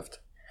to our left,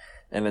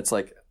 and it's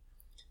like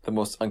the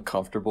most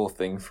uncomfortable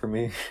thing for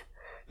me.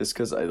 Just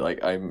because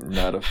I'm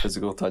not a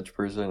physical touch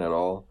person at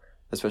all,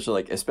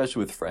 especially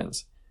with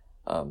friends.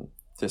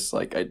 Just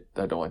like I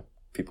don't want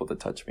people to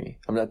touch me.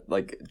 I'm not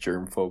like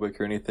germ phobic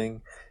or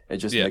anything. It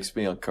just makes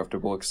me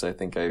uncomfortable because I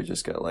think I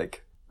just got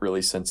like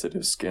really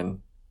sensitive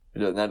skin.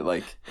 Not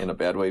like in a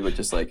bad way, but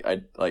just like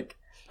I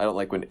don't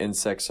like when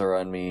insects are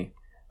on me.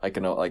 I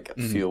can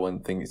feel when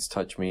things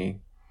touch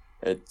me.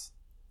 It's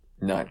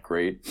not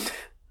great.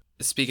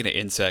 Speaking of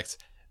insects,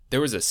 there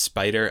was a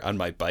spider on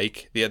my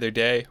bike the other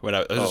day when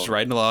I was just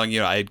riding along. You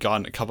know, I had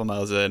gone a couple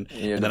miles in,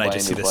 and then I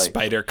just see the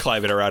spider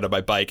climbing around on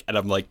my bike, and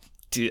I'm like,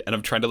 and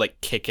I'm trying to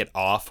like kick it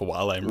off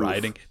while I'm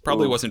riding.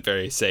 Probably wasn't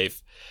very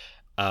safe.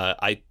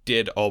 I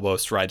did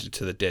almost ride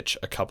into the ditch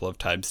a couple of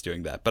times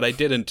doing that, but I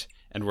didn't,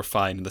 and we're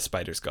fine, and the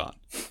spider's gone.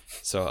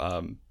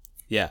 So,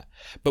 yeah.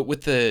 But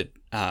with the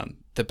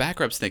back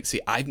rubs thing,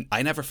 see,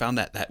 I never found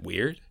that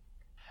weird.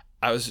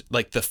 I was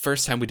like, the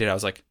first time we did it, I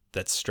was like,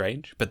 that's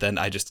strange. But then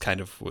I just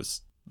kind of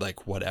was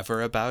like,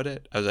 whatever about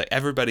it. I was like,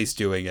 everybody's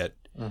doing it,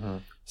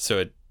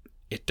 so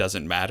it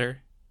doesn't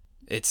matter.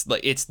 It's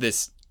like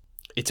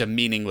it's a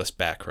meaningless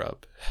back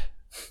rub.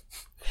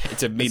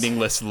 It's a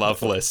meaningless,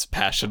 loveless,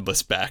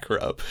 passionless back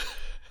rub.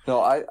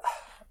 No,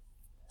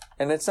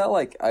 and it's not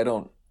like I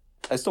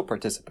still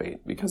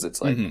participate because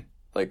it's like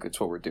like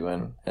it's what we're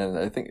doing, and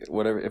I think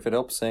whatever, if it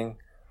helps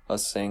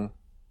us sing,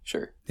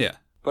 sure. Yeah.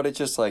 But it's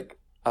just like,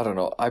 I don't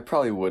know, I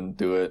probably wouldn't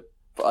do it.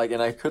 But like,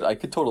 and I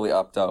could totally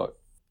opt out.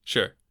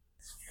 Sure.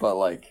 But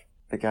like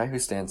the guy who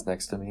stands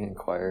next to me in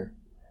choir,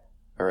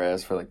 or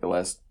as for like the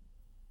last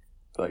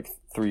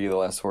 3 of the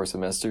last 4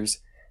 semesters,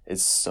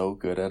 is so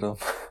good at them.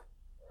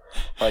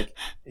 Like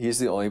he's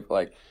the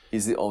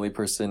only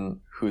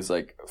person who's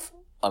like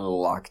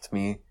unlocked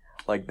me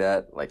like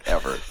that, like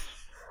ever.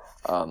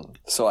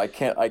 So I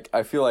can't.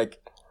 I feel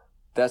like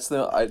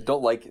I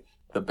don't like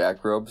the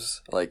back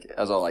rubs like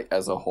as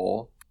a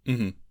whole.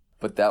 Mm-hmm.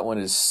 But that one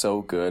is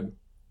so good,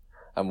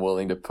 I'm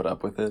willing to put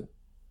up with it.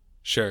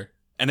 Sure.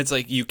 And it's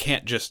like, you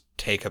can't just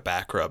take a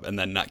back rub and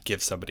then not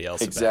give somebody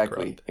else a back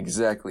rub.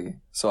 Exactly.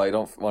 So I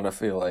don't want to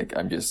feel like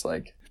I'm just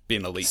like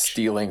being a leech.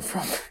 Stealing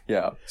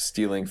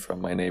from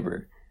my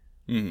neighbor.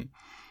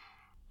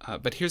 Mm-hmm.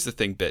 But here's the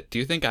thing, Bit. Do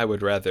you think I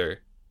would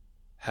rather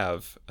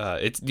have...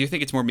 do you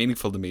think it's more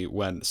meaningful to me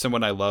when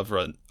someone I love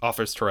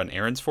offers to run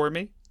errands for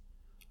me?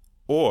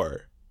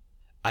 or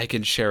I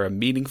can share a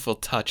meaningful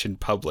touch in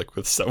public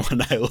with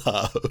someone I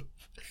love.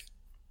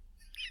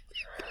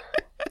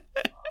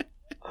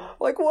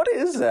 Like, what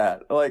is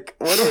that? Like,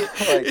 what is,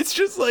 like... It's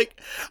just like,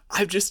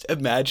 I'm just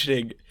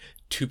imagining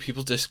two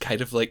people just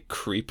kind of like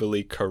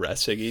creepily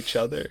caressing each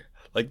other.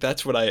 Like,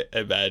 that's what I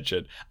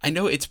imagine. I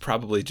know it's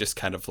probably just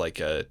kind of like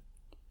they're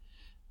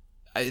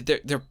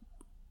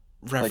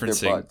referencing... Like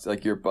their buds,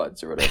 like your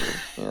buds or whatever.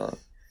 Yeah.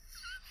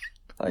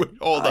 Like, Wait,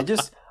 hold on.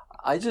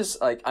 I just,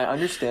 like, I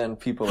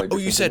understand people are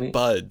different you said than me.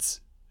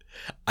 buds.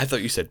 I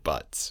thought you said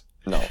butts.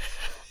 No.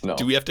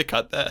 Do we have to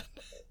cut that?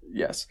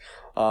 Yes.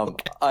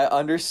 Okay. I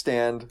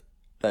understand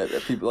that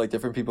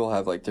different people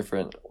have like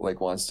different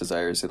like wants,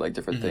 desires, and like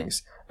different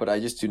things, but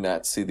I just do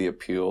not see the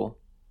appeal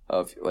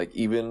of like,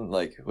 even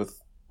like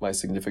with my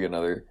significant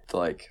other, to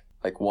like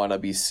want to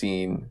be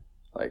seen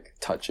like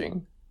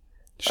touching,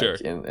 Sure.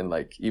 like, in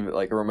like even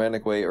like a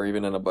romantic way or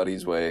even in a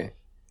buddy's way.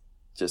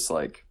 Just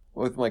like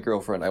with my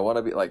girlfriend, I want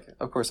to be like,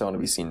 of course I want to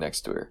be seen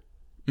next to her,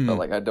 but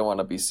like I don't want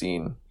to be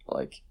seen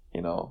like,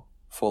 you know,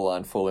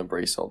 full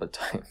embrace all the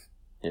time.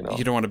 You know,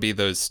 You don't want to be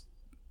those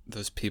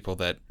people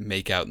that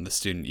make out in the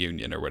student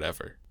union or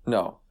whatever.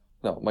 No,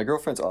 my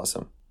girlfriend's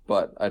awesome,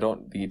 but I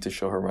don't need to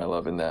show her my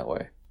love in that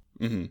way.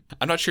 Mm-hmm.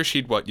 I'm not sure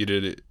she'd want you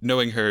to,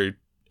 knowing her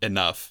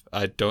enough,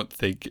 I don't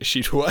think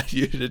she'd want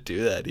you to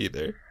do that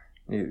either.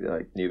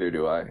 Neither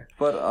do I.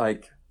 But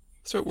like,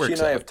 So it works she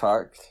and I out. have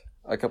talked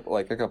a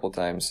couple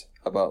times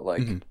about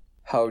like,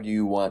 how do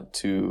you want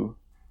to,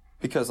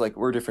 because like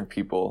we're different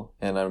people,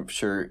 and I'm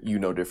sure you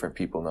know different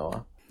people,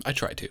 Noah. I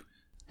try to.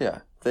 Yeah,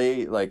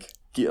 they like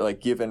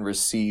give and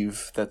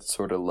receive that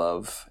sort of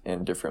love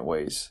in different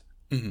ways.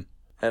 Mm-hmm.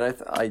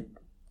 And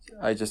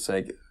I just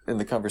like in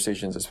the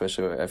conversations,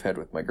 especially I've had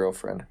with my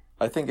girlfriend,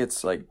 I think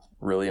it's like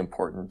really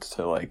important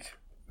to like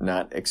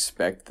not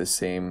expect the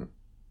same,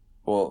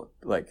 not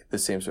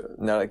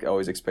like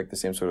always expect the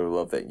same sort of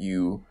love that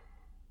you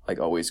like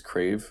always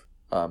crave,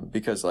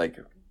 because like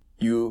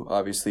you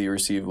obviously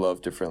receive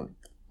love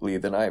differently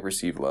than I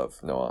receive love,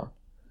 Noah.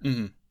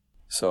 Mm-hmm.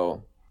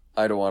 So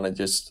I don't want to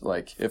just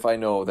like, if I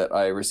know that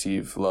I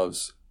receive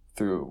loves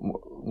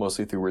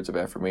mostly through words of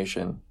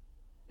affirmation,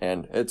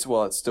 and it's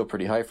still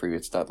pretty high for you.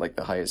 It's not like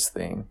the highest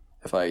thing.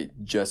 If I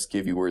just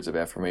give you words of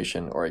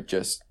affirmation, or I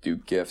just do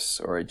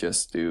gifts, or I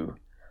just do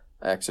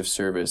acts of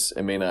service,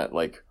 it may not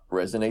like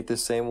resonate the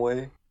same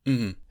way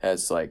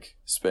as like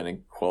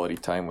spending quality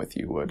time with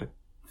you would.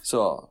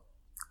 So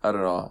I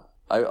don't know.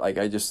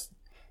 I just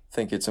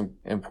think it's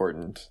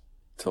important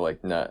to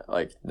like not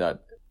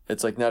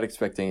it's like not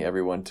expecting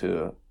everyone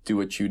to do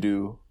what you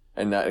do,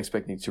 and not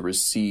expecting to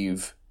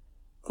receive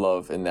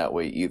love in that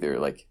way either.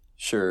 Like,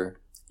 sure,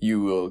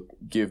 you will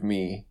give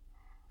me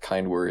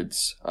kind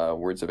words,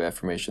 words of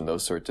affirmation,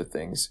 those sorts of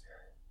things,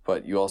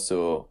 but you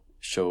also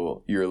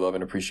show your love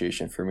and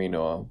appreciation for me,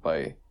 Noah,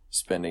 by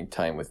spending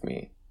time with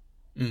me.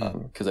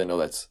 Because I know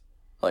that's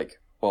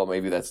like, well,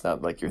 maybe that's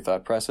not like your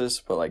thought process,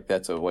 but like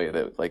that's a way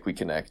that like we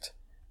connect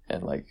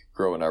and like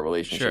grow in our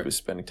relationship. Sure. Is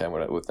spending time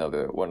with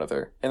one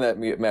another, and that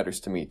matters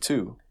to me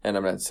too. And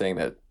I'm not saying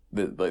that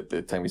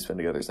the time we spend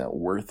together is not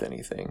worth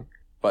anything,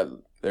 but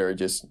there are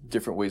just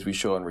different ways we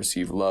show and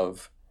receive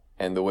love,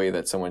 and the way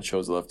that someone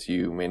shows love to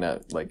you may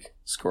not like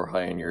score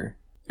high in your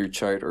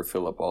chart or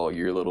fill up all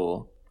your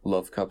little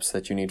love cups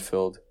that you need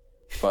filled,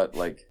 but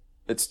like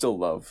it's still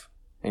love,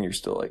 and you're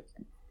still like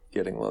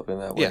getting love in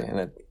that way. Yeah.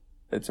 And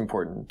it's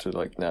important to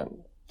like not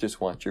just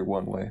want your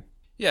one way.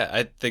 Yeah,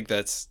 I think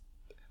that's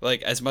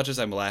like, as much as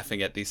I'm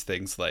laughing at these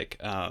things, like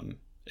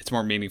it's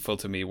more meaningful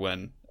to me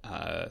when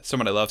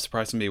someone I love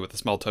surprises me with a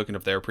small token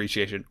of their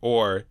appreciation,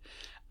 or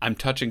I'm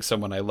touching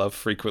someone I love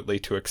frequently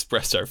to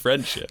express our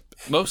friendship.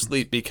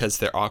 Mostly because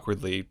they're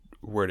awkwardly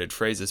worded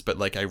phrases, but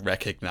like I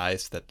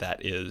recognize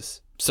that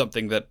is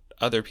something that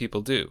other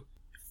people do.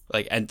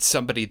 Like, and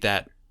somebody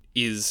that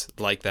is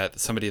like that,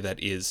 somebody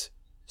that is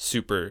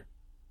super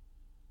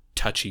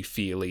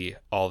touchy-feely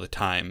all the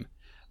time,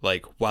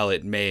 like, while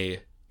it may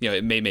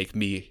make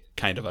me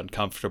kind of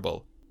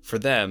uncomfortable, for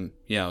them,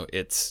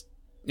 it's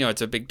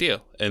a big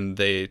deal, and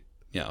they,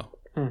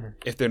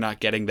 if they're not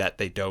getting that,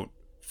 they don't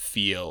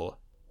feel,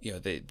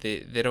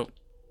 they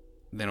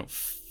don't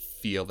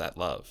feel that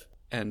love,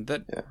 and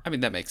that, yeah. I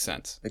mean, that makes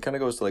sense. It kind of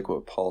goes to like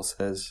what Paul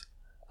says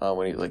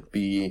when he like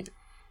be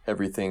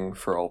everything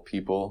for all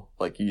people.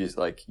 Like you just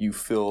like you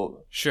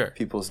fill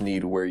people's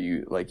need where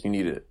you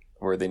need it,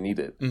 where they need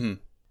it. Mm-hmm.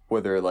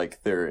 Whether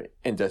like they're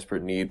in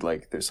desperate need,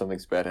 like there's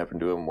something's bad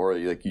happened to them, or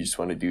like you just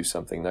want to do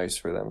something nice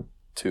for them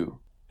too.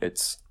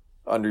 It's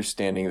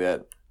understanding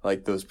that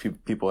like those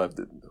people have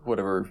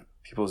whatever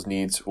people's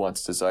needs,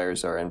 wants,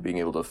 desires are, and being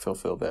able to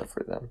fulfill that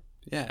for them.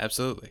 Yeah,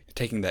 absolutely.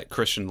 Taking that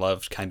Christian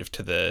love kind of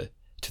to the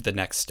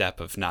next step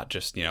of not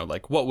just,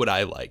 like, what would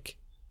I like?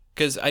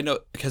 Because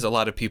a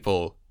lot of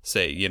people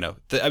say,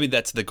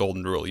 that's the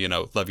golden rule,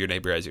 love your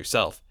neighbor as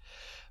yourself.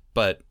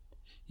 But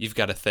you've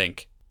got to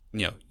think,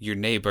 your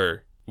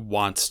neighbor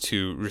wants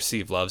to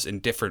receive loves in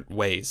different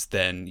ways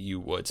than you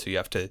would. So you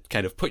have to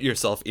kind of put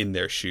yourself in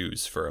their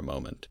shoes for a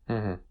moment.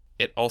 Mm-hmm.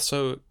 It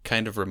also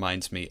kind of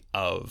reminds me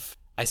of,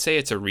 I say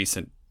it's a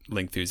recent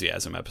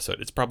Lingthusiasm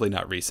episode. It's probably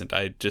not recent.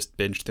 I just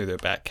binged through their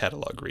back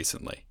catalog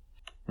recently.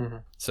 Mm-hmm.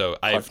 So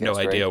I have no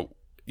Podcast, idea. right?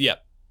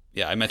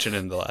 Yeah, I mentioned it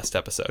in the last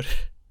episode.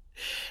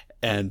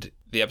 And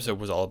the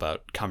episode was all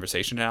about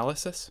conversation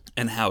analysis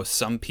and how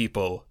some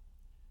people,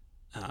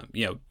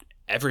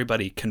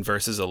 everybody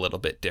converses a little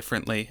bit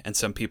differently, and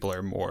some people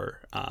are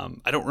more.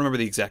 I don't remember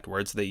the exact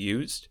words they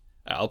used.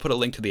 I'll put a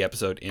link to the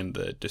episode in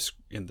the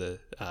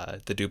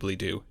doobly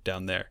doo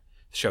down there,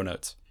 show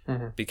notes,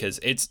 because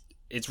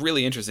it's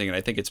really interesting, and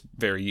I think it's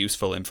very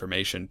useful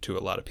information to a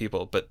lot of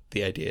people. But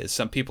the idea is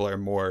some people are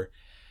more,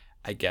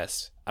 I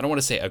guess, I don't want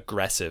to say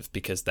aggressive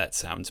because that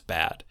sounds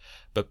bad,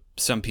 but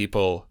some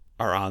people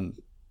are on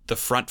the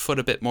front foot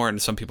a bit more,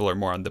 and some people are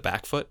more on the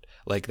back foot.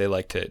 Like they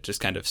like to just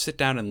kind of sit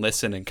down and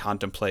listen and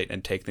contemplate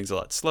and take things a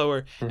lot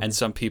slower. And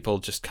some people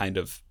just kind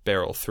of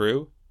barrel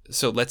through.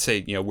 So let's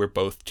say, we're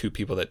both two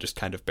people that just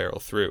kind of barrel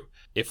through.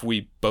 If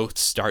we both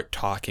start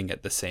talking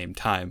at the same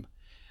time,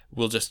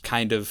 we'll just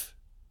kind of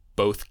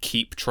both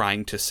keep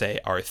trying to say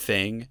our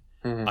thing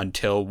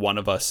until one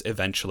of us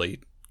eventually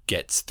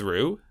gets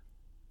through.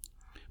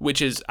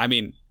 Which is, I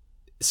mean,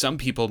 some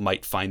people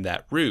might find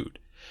that rude,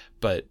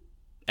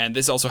 and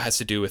this also has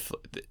to do with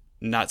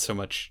not so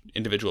much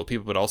individual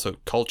people, but also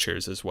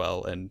cultures as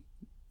well, and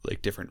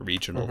like different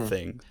regional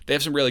things. They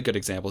have some really good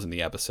examples in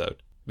the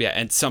episode. Yeah,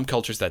 and some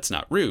cultures that's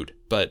not rude,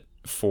 but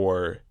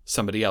for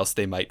somebody else,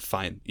 they might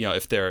find,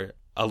 if they're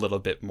a little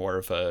bit more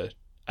of a,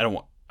 I don't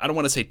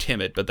want to say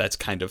timid, but that's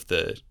kind of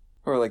the.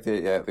 Or like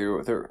they're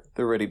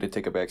ready to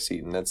take a back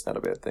seat, and that's not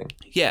a bad thing.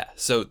 Yeah,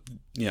 so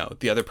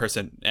the other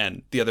person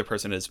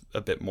is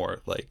a bit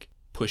more like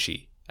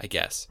pushy, I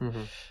guess.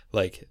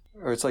 Like,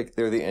 or it's like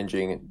they're the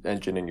engine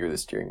and you're the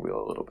steering wheel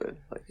a little bit.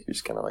 Like you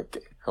just kind of like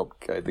help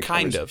guide the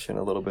conversation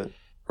a little bit.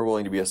 We're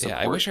willing to be a support.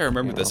 Yeah, I wish I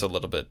remembered this a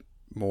little bit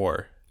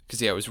more,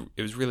 because it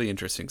was really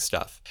interesting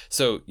stuff.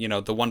 So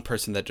the one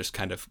person that just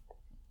kind of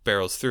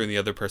barrels through, and the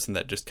other person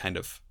that just kind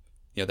of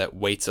that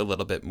waits a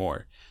little bit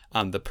more.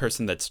 The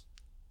person that's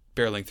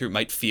barreling through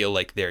might feel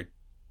like they're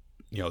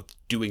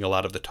doing a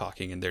lot of the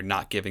talking, and they're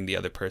not giving the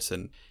other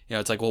person,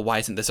 it's like, well, why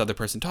isn't this other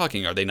person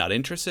talking? Are they not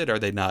interested? Are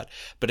they not?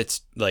 But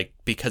it's like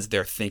because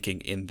they're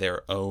thinking in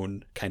their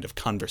own kind of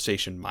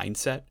conversation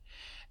mindset,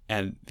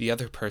 and the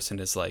other person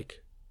is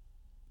like,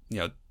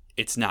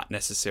 it's not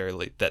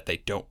necessarily that they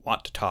don't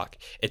want to talk,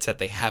 it's that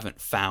they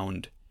haven't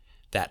found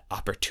that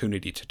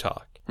opportunity to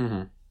talk.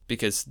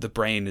 Because the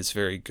brain is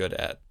very good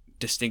at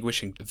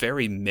distinguishing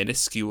very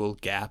minuscule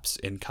gaps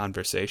in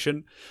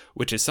conversation,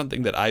 which is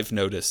something that I've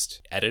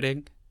noticed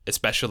editing,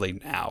 especially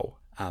now,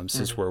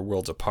 since we're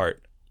worlds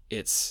apart.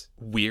 It's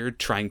weird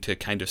trying to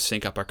kind of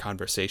sync up our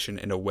conversation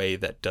in a way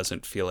that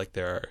doesn't feel like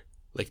there are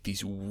like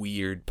these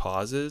weird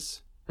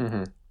pauses,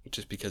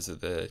 just because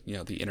of the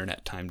the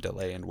internet time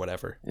delay and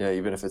whatever. Yeah,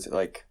 even if it's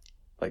like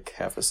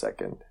half a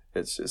second,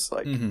 it's just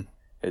like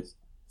it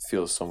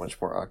feels so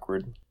much more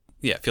awkward.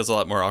 Yeah, it feels a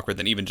lot more awkward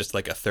than even just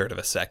like a third of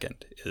a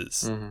second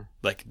is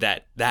like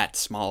that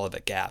small of a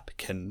gap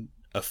can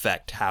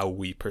affect how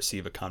we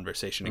perceive a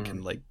conversation and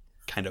can like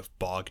kind of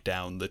bog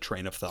down the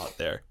train of thought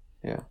there.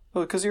 Yeah.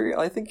 Well, because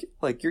I think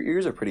like your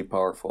ears are pretty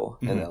powerful,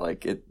 and that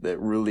like that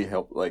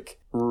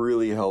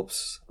really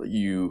helps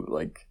you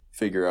like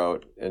figure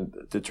out and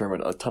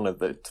determine a ton of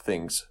the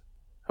things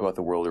about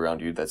the world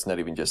around you. That's not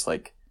even just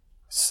like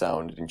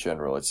sound in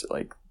general. It's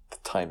like the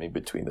timing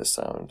between the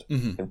sound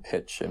and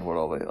pitch and what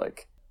all they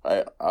like.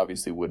 I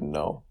obviously wouldn't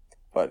know,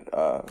 but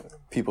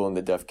people in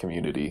the deaf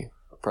community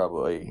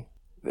probably,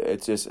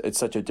 it's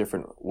such a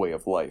different way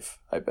of life,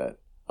 I bet,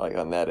 like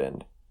on that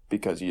end,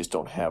 because you just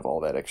don't have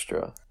all that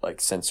extra like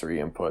sensory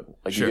input.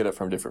 Like you get it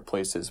from different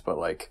places, but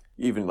like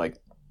even like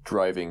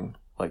driving,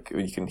 like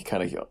you can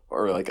kind of,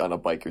 or like on a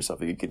bike or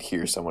something, you could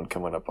hear someone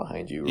coming up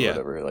behind you or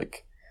whatever.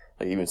 Like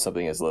even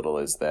something as little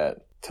as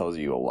that tells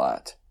you a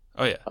lot.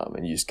 Oh yeah.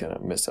 And you just kind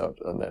of miss out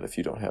on that if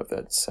you don't have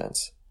that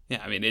sense.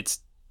 Yeah, I mean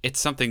it's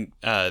something,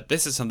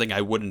 this is something I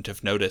wouldn't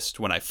have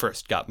noticed when I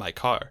first got my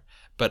car,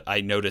 but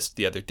I noticed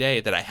the other day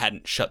that I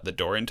hadn't shut the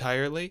door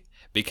entirely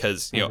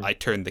because, I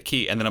turned the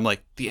key and then I'm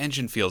like, the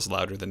engine feels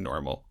louder than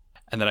normal.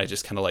 And then I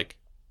just kind of like,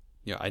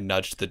 I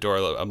nudged the door.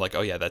 I'm like,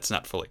 oh yeah, that's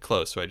not fully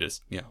closed. So I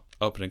just,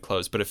 open and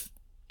close. But if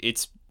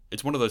it's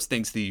one of those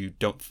things that you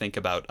don't think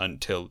about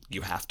until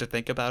you have to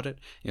think about it.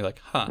 You're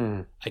like,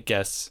 I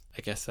guess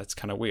that's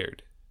kind of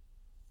weird.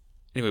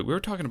 Anyway, we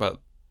were talking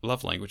about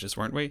love languages,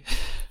 weren't we?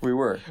 We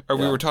were. Or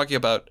we were talking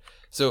about,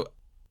 so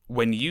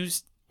when you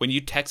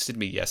texted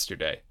me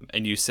yesterday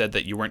and you said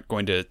that you weren't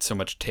going to so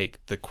much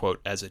take the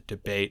quote as a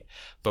debate,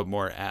 but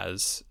more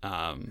as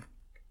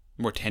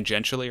more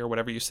tangentially or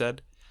whatever you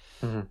said,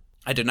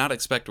 I did not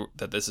expect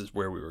that this is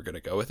where we were going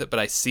to go with it, but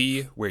I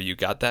see where you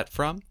got that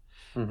from,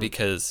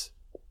 because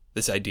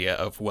this idea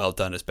of well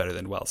done is better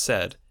than well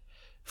said,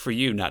 for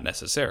you, not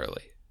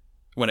necessarily,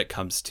 when it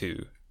comes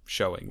to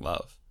showing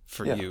love.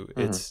 For you,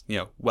 it's,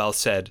 well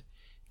said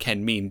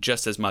can mean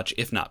just as much,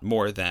 if not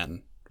more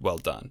than well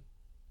done.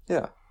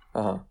 Yeah.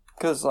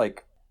 Because,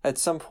 like, at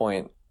some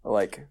point,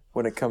 like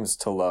when it comes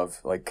to love,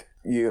 like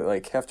you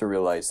like have to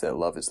realize that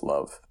love is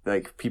love.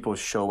 Like people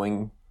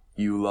showing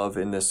you love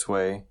in this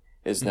way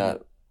is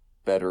not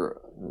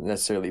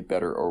necessarily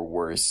better or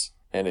worse,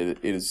 and it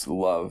is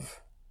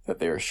love that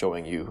they are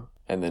showing you.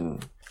 And then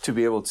to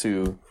be able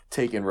to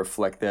take and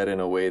reflect that in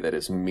a way that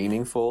is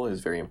meaningful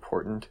is very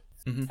important.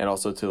 And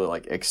also to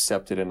like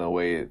accept it in a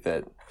way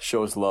that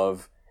shows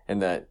love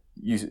and that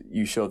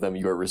you show them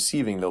you are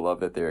receiving the love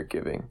that they're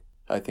giving,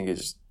 I think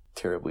is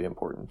terribly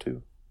important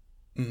too.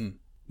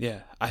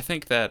 Yeah, I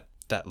think that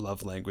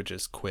love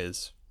languages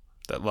quiz,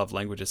 that love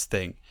languages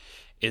thing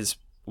is,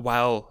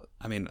 while,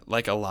 I mean,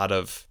 like a lot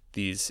of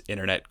these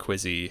internet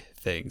quizzy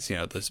things, you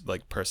know, those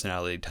like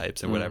personality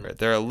types and whatever,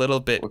 they're a little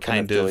bit What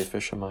kind of of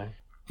jellyfish am I?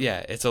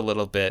 Yeah, it's a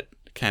little bit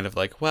kind of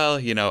like, well,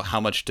 you know,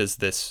 how much does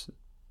this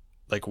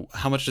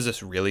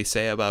really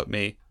say about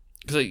me?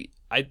 Because like,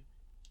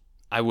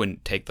 I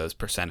wouldn't take those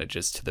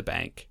percentages to the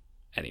bank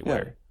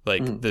anywhere. Yeah.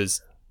 Like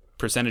those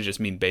percentages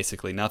mean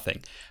basically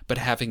nothing. But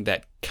having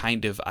that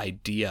kind of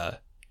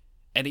idea,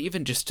 and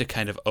even just to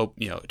kind of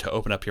to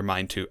open up your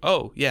mind to,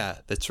 oh yeah,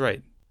 that's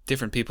right,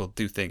 different people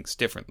do things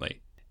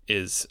differently,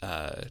 is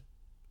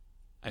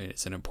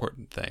it's an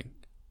important thing.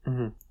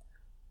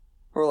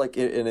 Or like,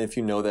 and if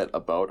you know that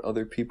about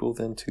other people,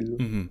 then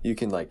too, you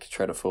can like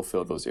try to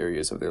fulfill those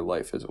areas of their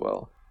life as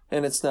well.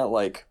 And it's not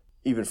like,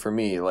 even for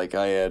me, like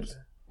I had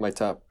my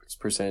top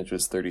percentage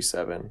was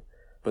 37,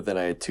 but then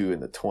I had 2 in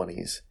the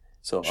 20s.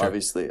 So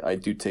obviously, I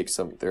do take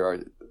some.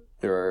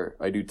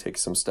 I do take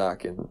some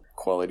stock in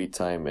quality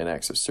time and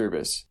acts of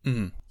service.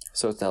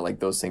 So it's not like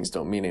those things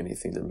don't mean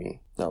anything to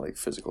me. Not like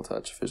physical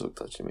touch. Physical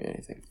touch didn't mean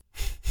anything.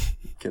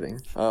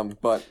 Kidding.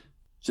 But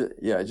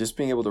just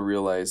being able to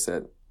realize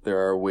that there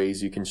are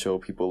ways you can show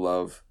people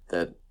love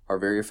that are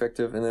very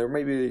effective, and there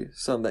may be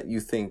some that you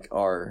think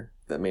are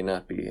that may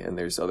not be, and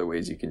there's other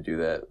ways you can do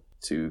that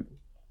to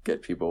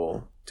get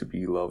people to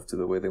be loved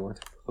the way they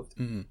want to be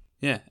loved.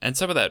 Yeah, and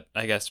some of that,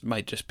 I guess,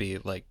 might just be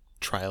like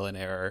trial and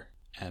error,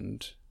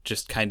 and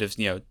just kind of,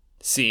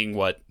 seeing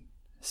what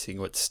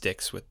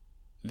sticks with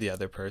the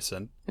other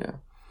person. Yeah,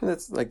 and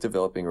that's like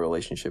developing a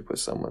relationship with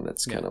someone.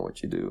 That's kind of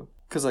what you do.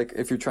 Because like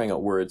if you're trying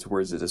out words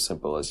is as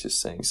simple as just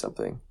saying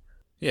something.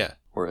 Yeah.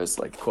 Whereas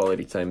like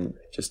quality time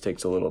just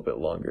takes a little bit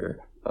longer.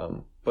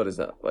 But it's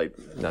not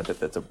that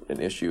that's an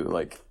issue.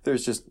 Like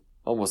there's just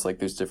almost like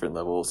there's different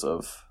levels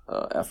of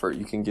effort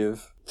you can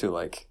give to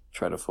like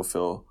try to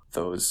fulfill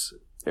those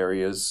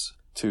areas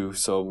too.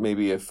 So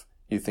maybe if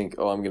you think,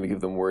 oh, I'm going to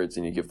give them words,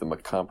 and you give them a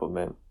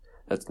compliment,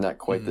 that's not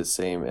quite the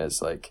same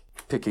as like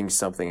picking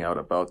something out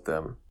about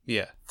them.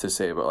 Yeah. To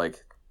say about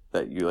like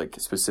that you like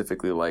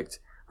specifically liked,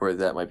 where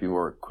that might be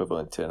more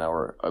equivalent to an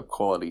hour of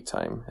quality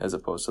time as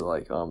opposed to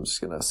like, oh, I'm just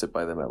going to sit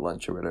by them at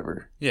lunch or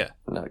whatever. Yeah.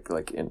 Not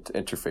like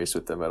interface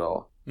with them at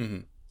all.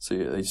 Mm-hmm. So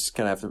you just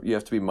kind of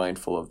have to be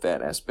mindful of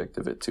that aspect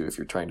of it too. If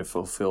you're trying to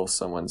fulfill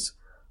someone's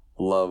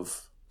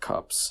love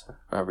cups,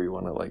 however you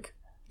want to like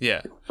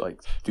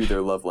do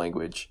their love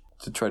language,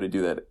 to try to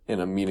do that in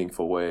a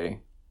meaningful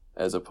way,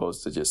 as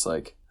opposed to just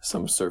like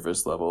some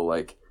surface level,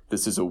 like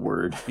this is a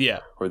word,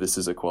 or this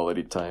is a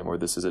quality time, or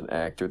this is an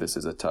act, or this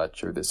is a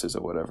touch, or this is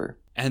a whatever.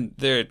 And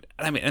there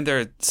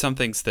are some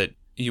things that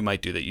you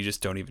might do that you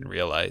just don't even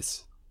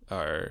realize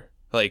are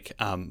like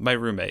my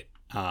roommate.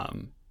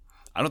 I'm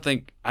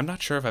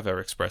not sure if I've ever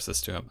expressed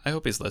this to him. I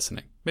hope he's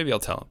listening. Maybe I'll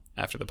tell him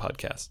after the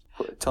podcast.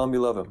 Tell him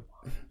you love him.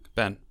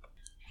 Ben,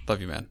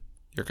 love you, man.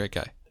 You're a great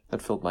guy.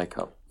 That filled my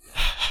cup.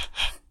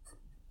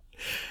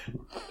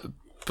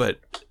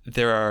 But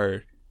there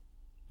are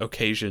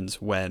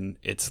occasions when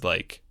it's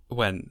like,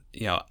 when,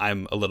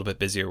 I'm a little bit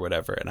busy or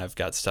whatever, and I've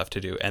got stuff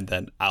to do, and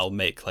then I'll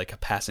make like a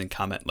passing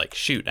comment like,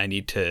 shoot, I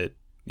need to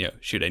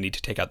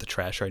take out the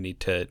trash, or I need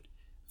to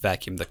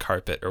vacuum the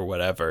carpet or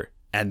whatever.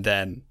 And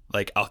then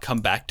like I'll come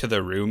back to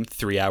the room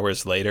 3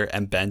 hours later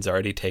and Ben's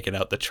already taken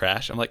out the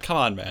trash. I'm like, come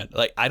on, man.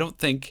 Like, I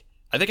think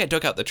I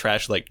took out the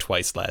trash like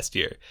twice last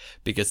year,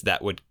 because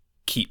that would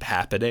keep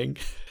happening.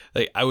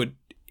 Like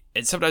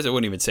and sometimes I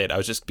wouldn't even say it. I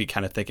would just be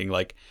kind of thinking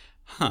like,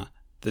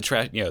 the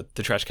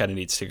trash kind of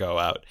needs to go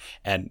out,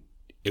 and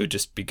it would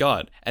just be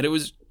gone. And it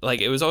was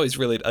always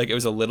really like, it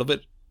was a little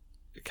bit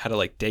kind of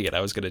like, dang it,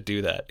 I was going to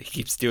do that. He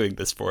keeps doing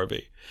this for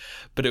me.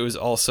 But it was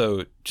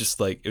also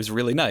just like, it was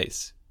really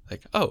nice.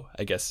 Like, oh,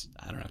 I guess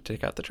I don't have to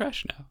take out the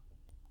trash now.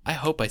 I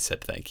hope I said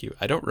thank you.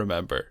 I don't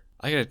remember.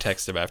 I gotta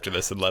text him after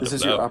this and let him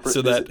know.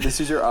 This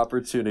is your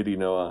opportunity,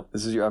 Noah.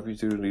 This is your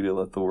opportunity to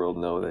let the world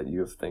know that you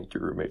have thanked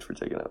your roommate for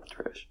taking out the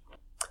trash.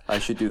 I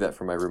should do that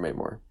for my roommate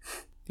more.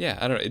 Yeah,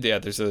 I don't. Yeah,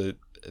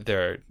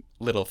 there are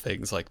little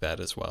things like that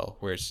as well,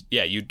 where it's,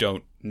 you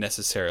don't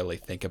necessarily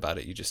think about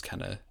it. You just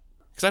kind of,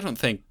 because I don't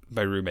think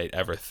my roommate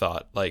ever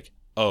thought like,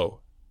 oh,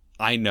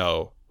 I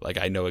know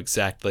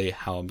exactly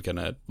how I'm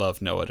gonna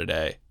love Noah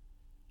today.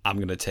 I'm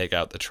gonna take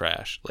out the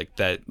trash like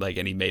that. Like,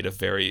 and he made a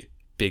very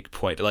big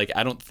point. Like,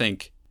 I don't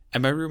think,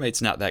 and my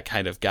roommate's not that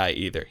kind of guy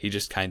either. He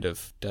just kind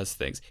of does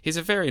things. He's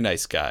a very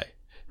nice guy.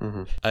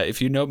 Mm-hmm.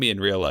 If you know me in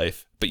real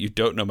life, but you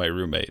don't know my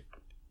roommate,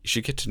 you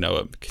should get to know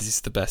him, because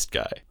he's the best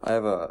guy. I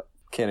have a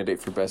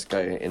candidate for best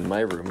guy in my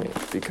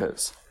roommate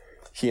because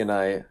he and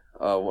I,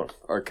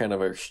 our kind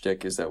of our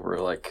shtick is that we're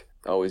like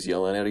always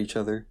yelling at each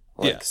other,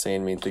 like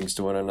saying mean things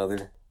to one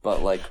another.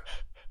 But like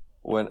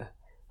when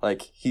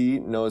like he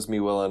knows me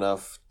well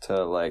enough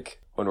to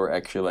like when we're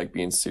actually like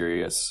being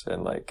serious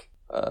and like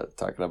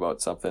talking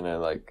about something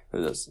and like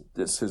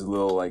this his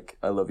little like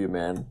I love you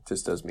man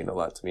just does mean a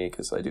lot to me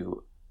because I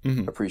do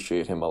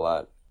appreciate him a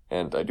lot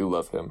and I do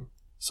love him.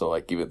 So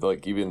like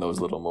even those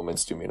little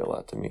moments do mean a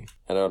lot to me,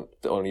 and I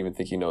don't even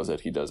think he knows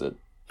that he does it,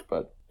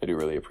 but I do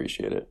really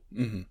appreciate it.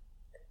 Mm-hmm.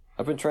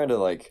 I've been trying to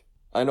like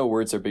I know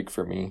words are big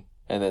for me,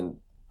 and then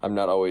I'm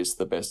not always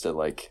the best at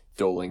like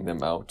doling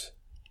them out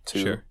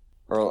too. Sure.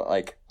 Or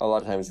like a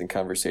lot of times in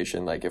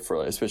conversation, like if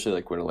we're especially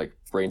like when we're like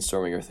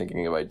brainstorming or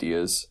thinking of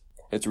ideas,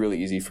 it's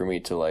really easy for me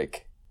to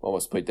like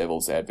almost play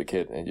devil's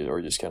advocate and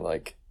or just kind of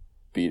like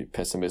be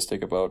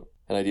pessimistic about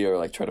an idea or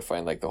like try to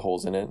find like the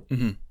holes in it.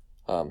 Mm-hmm.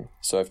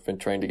 So I've been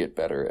trying to get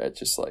better at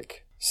just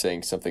like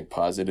saying something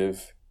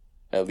positive,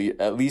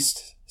 at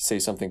least say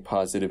something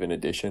positive in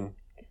addition,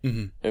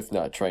 if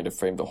not trying to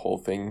frame the whole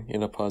thing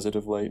in a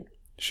positive light.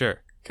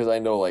 Sure. Because I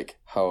know like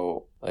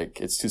how like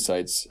it's two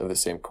sides of the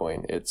same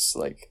coin. It's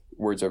like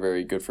words are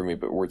very good for me,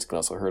 but words can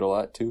also hurt a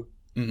lot too.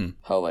 Mm-hmm.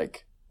 How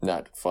like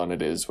not fun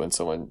it is when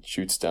someone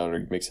shoots down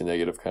or makes a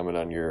negative comment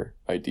on your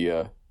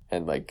idea,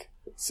 and like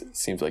it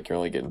seems like you're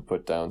only getting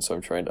put down. So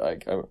I'm trying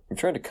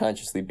to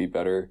consciously be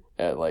better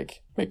at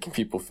like making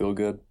people feel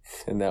good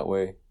in that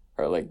way,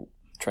 or like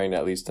trying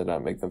at least to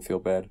not make them feel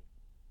bad.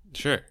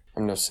 Sure.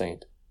 I'm no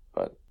saint,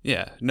 but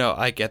yeah, no,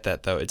 I get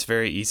that though. It's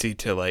very easy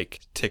to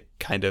like to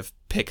kind of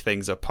pick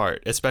things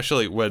apart,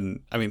 especially when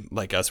I mean,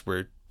 like us,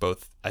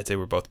 I'd say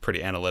we're both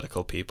pretty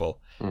analytical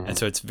people, and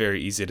so it's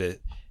very easy to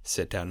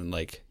sit down and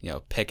like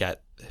pick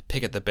at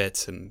the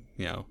bits and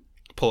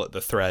pull at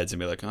the threads and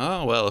be like,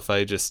 oh well, if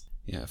I just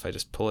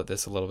pull at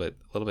this a little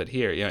bit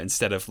here,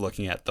 instead of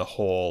looking at the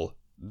whole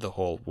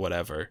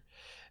whatever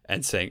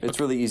and saying it's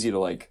really easy to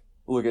like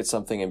look at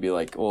something and be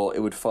like, well, it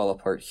would fall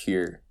apart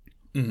here,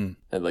 and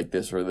like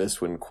this or this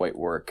wouldn't quite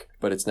work.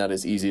 But it's not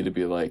as easy to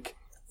be like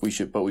we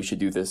should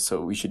do this,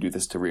 so we should do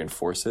this to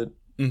reinforce it.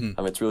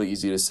 It's really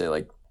easy to say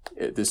like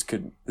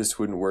this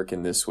wouldn't work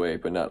in this way,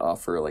 but not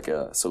offer like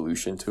a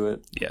solution to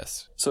it.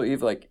 Yes. So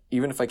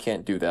even if I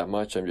can't do that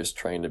much, I'm just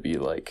trying to be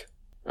like,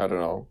 I don't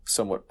know,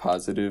 somewhat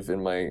positive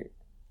in my,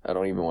 I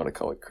don't even want to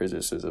call it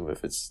criticism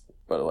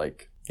but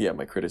like, yeah,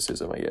 my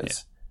criticism, I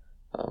guess.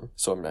 Yeah.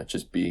 So I'm not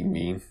just being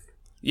mean.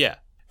 Yeah.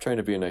 I'm trying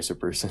to be a nicer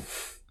person.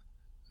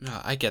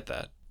 No, I get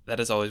that. That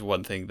is always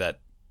one thing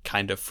that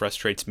kind of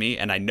frustrates me,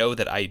 and I know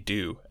that I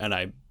do, and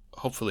I'm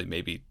hopefully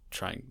maybe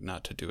trying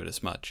not to do it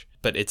as much.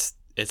 But it's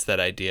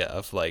that idea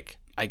of like,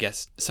 I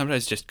guess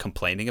sometimes just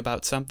complaining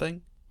about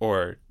something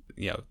or,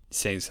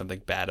 saying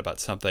something bad about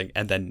something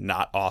and then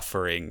not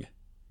offering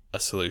a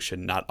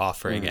solution, not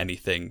offering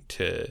anything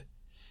to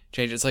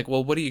change. It's like,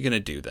 well, what are you going to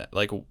do then?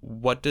 Like,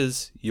 what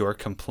does your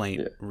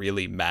complaint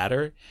really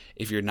matter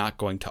if you're not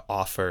going to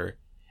offer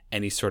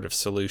any sort of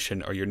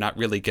solution, or you're not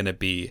really going to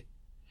be,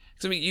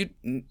 because I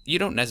mean, you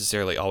don't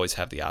necessarily always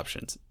have the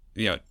options,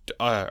 you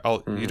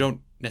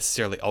don't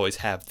necessarily always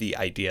have the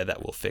idea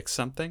that will fix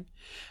something.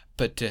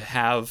 But to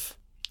have,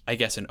 I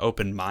guess, an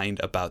open mind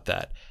about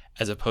that,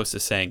 as opposed to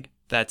saying,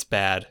 that's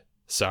bad,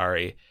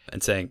 sorry,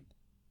 and saying,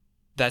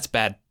 that's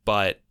bad,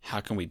 but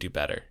how can we do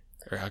better?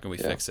 Or how can we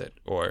fix it?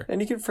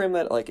 And you can frame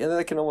that, like, and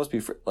that can almost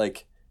be,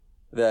 like,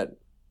 that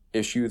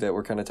issue that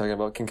we're kind of talking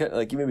about can kind of,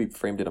 like, even be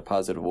framed in a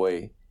positive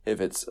way. If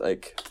it's,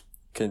 like,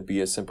 can be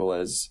as simple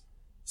as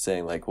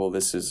saying, like, well,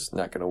 this is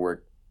not going to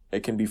work.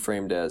 It can be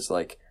framed as,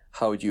 like,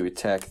 how would you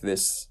attack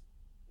this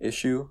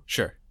issue?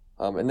 Sure.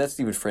 And that's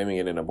even framing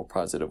it in a more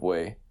positive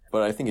way.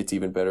 But I think it's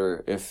even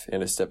better if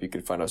in a step you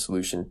could find a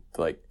solution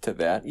like to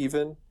that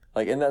even.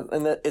 Like and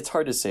that it's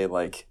hard to say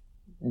like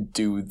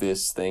do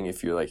this thing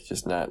if you're like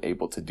just not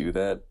able to do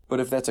that. But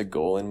if that's a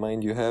goal in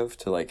mind you have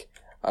to like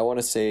I want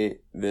to say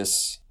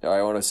this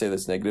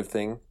negative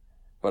thing,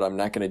 but I'm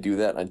not going to do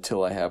that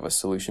until I have a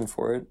solution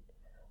for it.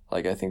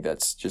 Like I think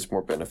that's just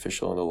more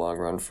beneficial in the long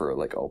run for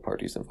like all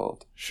parties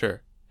involved.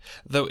 Sure.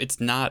 Though it's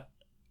not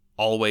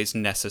always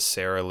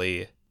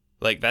necessarily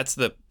like that's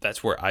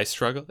where I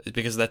struggle, is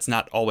because that's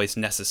not always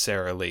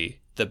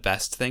necessarily the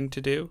best thing to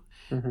do,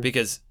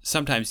 because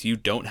sometimes you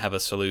don't have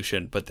a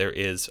solution, but there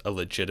is a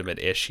legitimate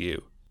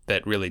issue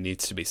that really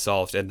needs to be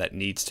solved and that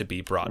needs to be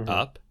brought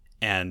up.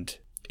 And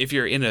if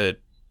you're in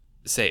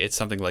say it's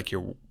something like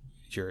you're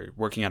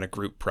working on a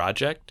group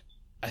project,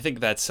 I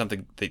think that's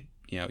something that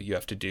you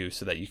have to do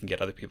so that you can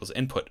get other people's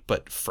input,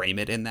 but frame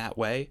it in that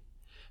way,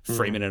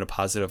 frame it in a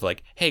positive,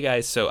 like, hey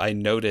guys, so I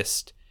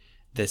noticed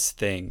this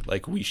thing,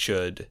 like we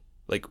should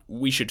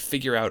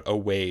figure out a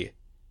way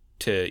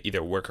to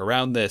either work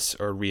around this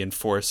or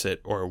reinforce it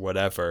or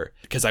whatever,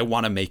 because I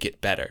want to make it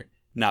better,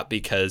 not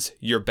because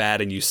you're bad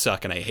and you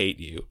suck and I hate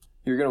you.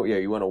 You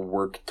want to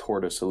work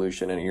toward a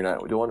solution, and you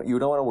don't want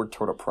to work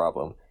toward a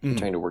problem. You're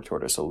trying to work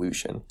toward a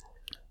solution.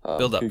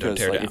 Build up, don't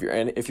tear down. If you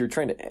end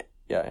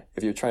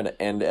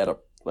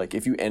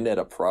at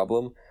a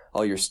problem,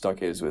 all you're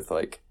stuck is with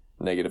like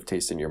negative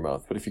taste in your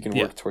mouth. But if you can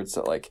work towards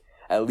that, like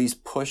at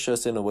least push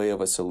us in a way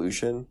of a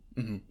solution,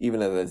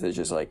 even if it's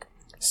just like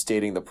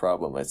stating the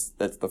problem.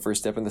 That's the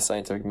first step in the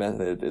scientific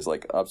method is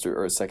like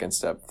or a second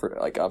step for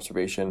like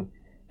observation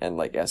and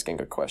like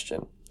asking a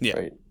question. Yeah.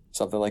 Right.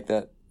 Something like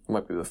that. It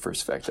might be the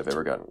first fact I've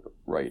ever gotten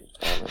right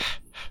on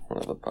one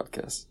of the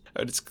podcasts.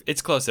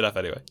 It's close enough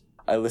anyway.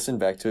 I listened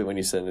back to it when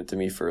you sent it to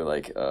me for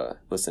like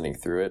listening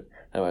through it,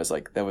 and I was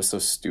like, that was so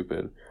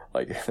stupid.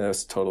 Like that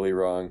was totally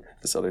wrong.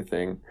 This other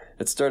thing.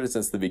 It started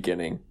since the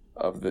beginning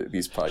of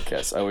these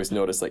podcasts. I always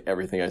notice like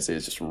everything I say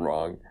is just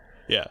wrong.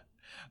 Yeah.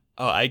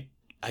 Oh, I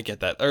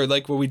get that. Or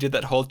like when we did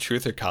that whole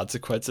truth or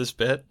consequences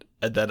bit,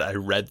 and then I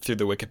read through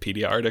the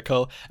Wikipedia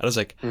article, and I was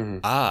like,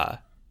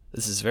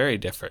 this is very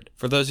different.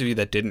 For those of you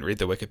that didn't read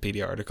the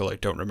Wikipedia article or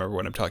don't remember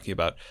what I'm talking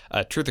about,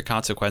 Truth or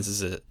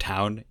Consequences is a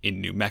town in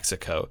New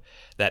Mexico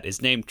that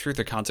is named Truth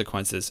or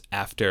Consequences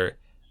after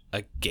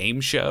a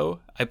game show,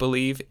 I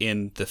believe,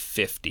 in the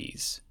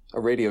 50s. A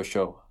radio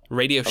show.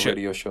 Radio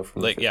show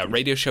from the 50s. Yeah,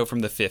 radio show from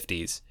the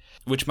 50s,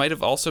 which might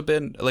have also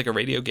been like a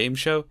radio game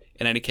show.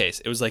 In any case,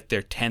 it was like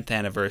their 10th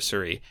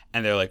anniversary,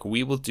 and they're like,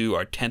 we will do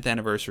our 10th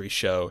anniversary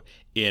show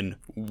in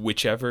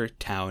whichever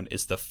town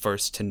is the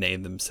first to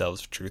name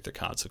themselves Truth or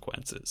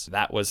Consequences.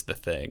 That was the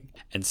thing.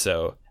 And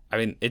so, I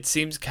mean, it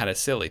seems kind of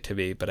silly to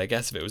me, but I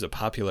guess if it was a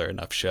popular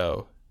enough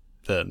show,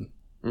 then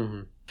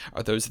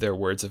are those their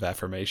words of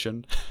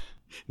affirmation?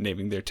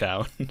 Naming their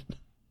town?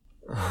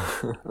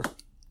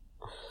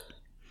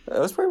 That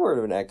was probably more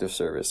of an act of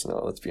service,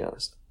 no, let's be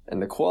honest.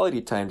 And the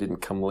quality time didn't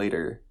come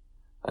later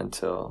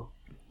until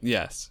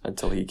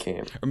he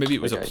came. Or maybe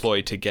it was a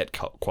ploy to get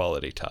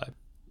quality time.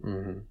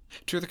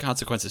 Truth or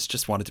Consequences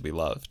just wanted to be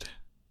loved,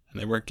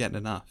 and they weren't getting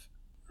enough.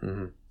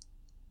 All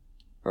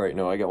right,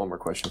 no, I got one more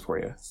question for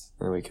you, and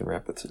then we can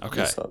wrap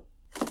this up.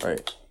 All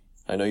right,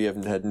 I know you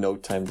haven't had no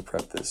time to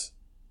prep this,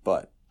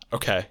 but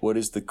what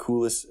is the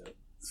coolest...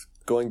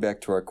 Going back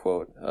to our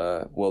quote,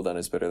 well done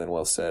is better than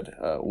well said.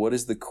 What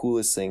is the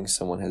coolest thing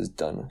someone has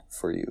done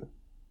for you?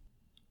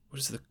 What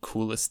is the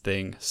coolest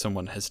thing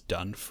someone has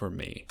done for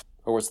me?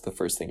 Or what's the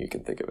first thing you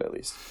can think of, at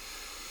least?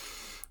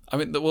 I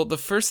mean, the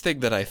first thing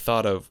that I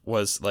thought of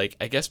was, like,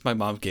 I guess my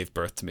mom gave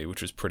birth to me,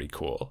 which was pretty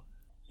cool.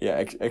 Yeah,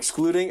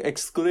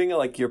 excluding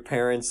like your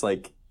parents,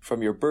 like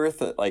from your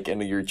birth, like in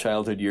your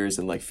childhood years,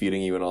 and like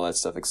feeding you and all that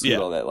stuff. Exclude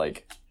all that,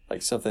 like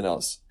something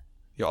else.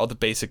 Yeah, all the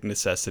basic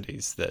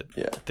necessities that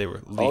they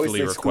were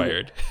legally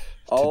required.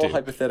 All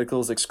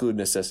hypotheticals exclude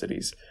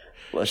necessities.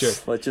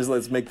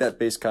 Let's make that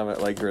basic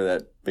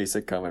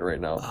comment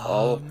right now.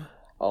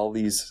 All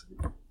these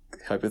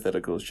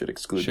hypotheticals should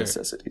exclude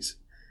necessities.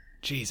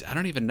 Jeez, I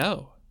don't even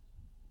know.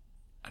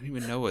 I don't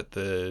even know what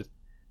the...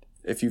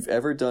 If you've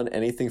ever done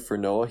anything for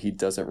Noah, he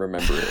doesn't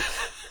remember it.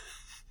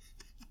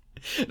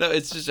 No,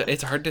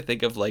 it's hard to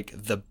think of like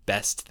the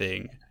best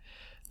thing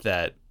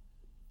that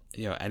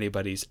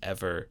anybody's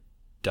ever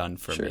done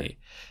for me.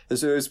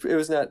 It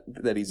was not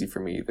that easy for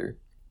me either.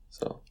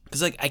 So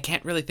because like I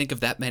can't really think of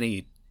that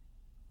many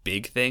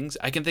big things.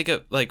 I can think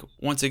of like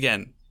once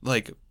again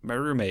like my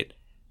roommate,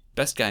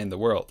 best guy in the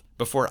world.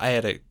 Before I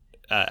had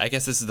I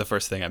guess this is the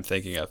first thing I'm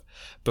thinking of.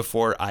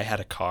 Before I had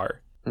a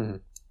car,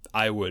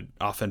 I would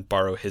often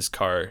borrow his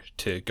car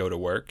to go to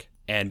work,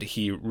 and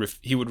he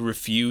would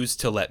refuse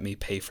to let me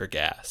pay for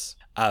gas.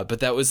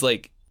 But that was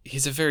like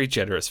he's a very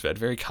generous man,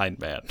 very kind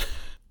man,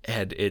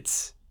 and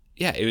it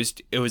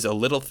was a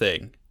little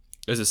thing.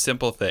 It was a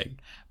simple thing,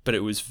 but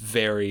it was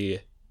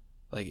very,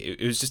 like,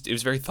 it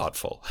was very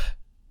thoughtful.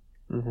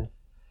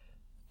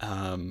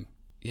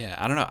 Yeah,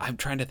 I don't know. I'm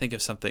trying to think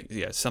of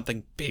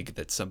something big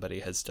that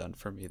somebody has done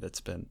for me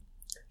that's been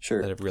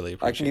that I've really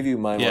appreciated. I can give you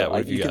mine. Yeah,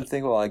 what you can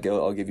think while I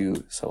go. I'll give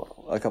you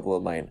a couple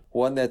of mine.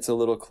 One that's a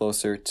little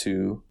closer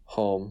to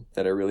home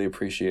that I really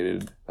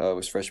appreciated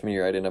was freshman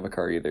year. I didn't have a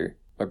car either.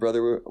 My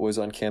brother was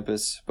on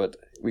campus, but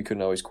we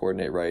couldn't always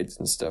coordinate rides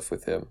and stuff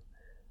with him.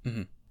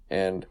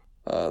 And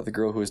the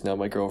girl who is now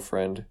my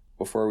girlfriend,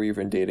 before we were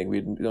even dating,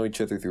 we'd known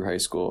each other through high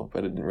school, but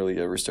I didn't really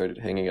ever started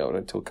hanging out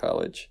until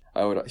college.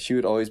 She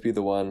would always be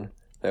the one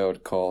that I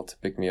would call to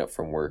pick me up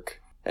from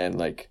work, and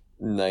like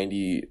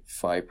 95%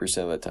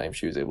 of the time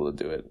she was able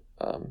to do it.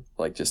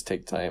 Like just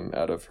take time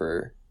out of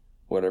her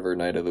whatever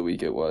night of the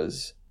week it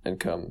was and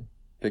come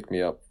pick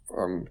me up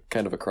from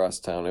kind of across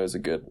town. It was a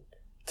good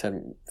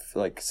 7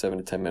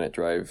 to 10 minute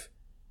drive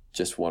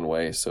just one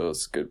way, so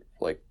it's good,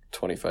 like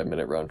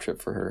 25-minute round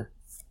trip for her,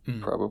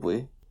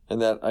 probably.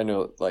 And that, I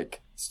know,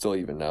 like, still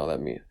even now, that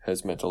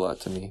has meant a lot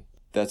to me.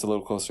 That's a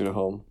little closer to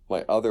home.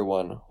 My other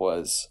one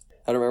was,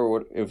 I don't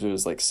remember if it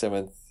was like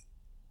 7th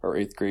or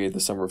 8th grade, the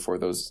summer before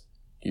those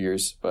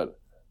years, but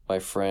my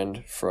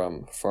friend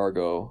from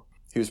Fargo,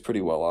 he was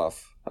pretty well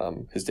off.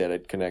 His dad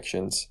had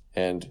connections,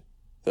 and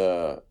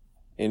the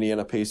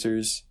Indiana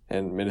Pacers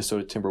and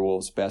Minnesota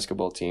Timberwolves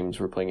basketball teams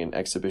were playing an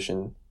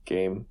exhibition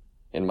game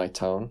in my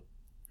town.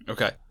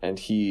 Okay. And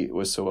he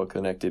was so well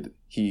connected,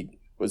 he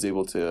was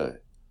able to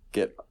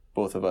get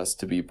both of us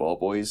to be ball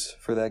boys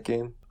for that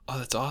game. Oh,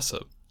 that's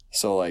awesome.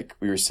 So like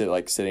we were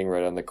sitting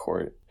right on the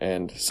court,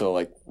 and so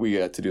like we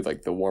got to do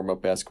like the warm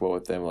up basketball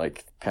with them,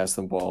 like pass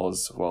them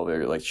balls while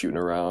they're like shooting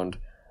around.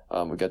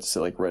 We got to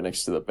sit like right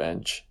next to the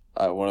bench.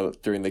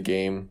 During the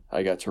game,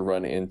 I got to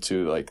run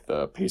into like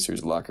the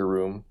Pacers locker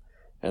room,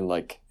 and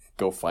like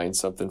go find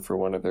something for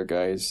one of their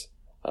guys,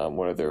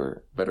 one of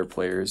their better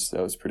players.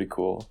 That was pretty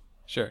cool.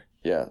 Sure.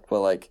 Yeah, but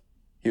like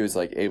he was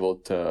like able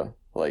to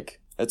like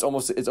it's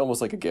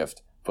almost like a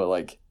gift, but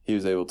like he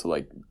was able to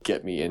like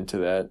get me into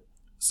that,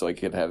 so I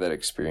could have that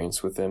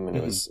experience with him, and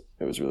it was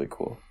really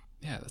cool.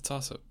 Yeah, that's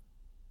awesome.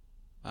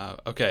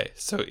 Okay,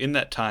 so in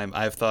that time,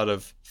 I've thought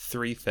of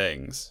 3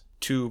 things.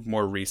 2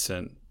 more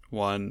recent.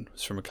 One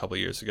was from a couple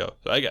years ago.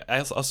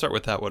 I'll start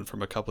with that one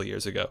from a couple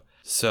years ago.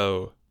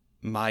 So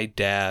my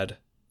dad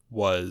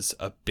was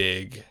a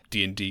big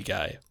D&D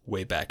guy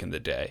way back in the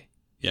day.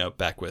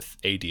 Back with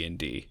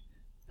AD&D.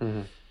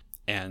 Mm-hmm.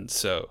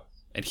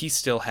 And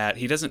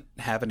he doesn't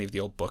have any of the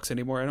old books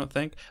anymore, I don't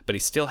think, but he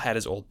still had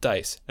his old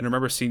dice. And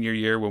remember senior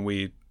year when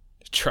we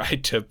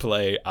tried to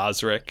play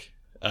Osric?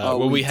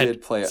 We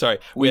had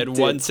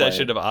one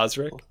session of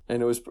Osric,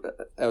 and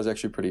that was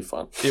actually pretty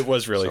fun. It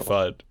was really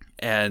fun.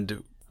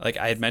 And like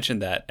I had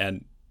mentioned that,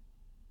 and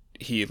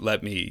he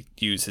let me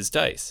use his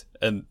dice,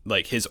 and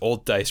like his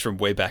old dice from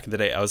way back in the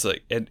day. I was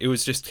like, and it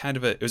was just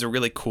it was a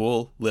really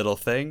cool little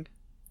thing.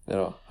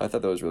 No, I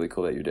thought that was really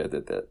cool that your dad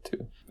did that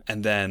too.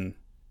 And then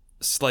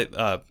slightly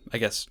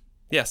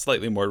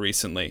more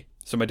recently.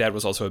 So my dad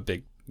was also a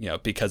big,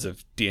 because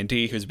of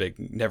D&D, he was a big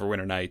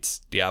Neverwinter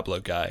Nights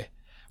Diablo guy.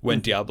 When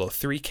Diablo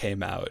 3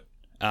 came out,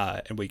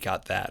 and we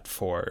got that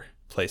for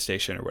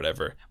PlayStation or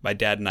whatever, my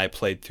dad and I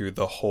played through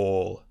the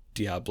whole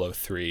Diablo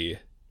 3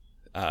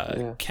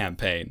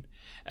 campaign.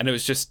 And it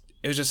was just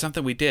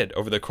something we did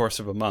over the course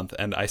of a month,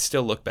 and I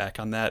still look back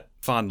on that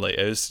fondly.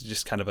 It was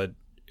just kind of it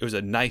was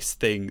a nice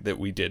thing that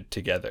we did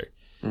together.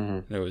 Mm-hmm.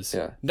 And it was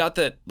not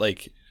that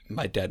like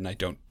my dad and I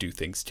don't do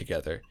things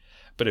together,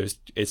 but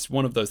it's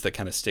one of those that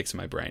kind of sticks in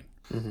my brain.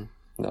 Mm-hmm.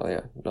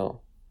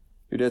 No,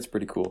 your dad's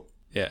pretty cool.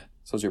 Yeah,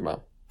 so's your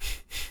mom.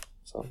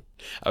 So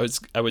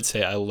I would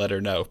say I'll let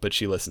her know, but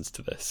she listens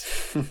to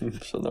this.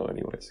 She'll know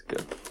anyways.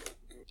 Good.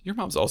 Your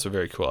mom's also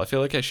very cool. I feel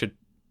like I should,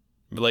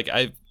 like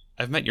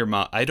I've met your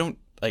mom. I don't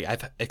like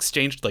I've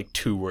exchanged like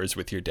 2 words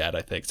with your dad,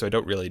 I think, so I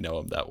don't really know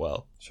him that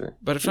well. Sure.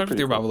 But I've talked with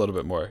your mom a little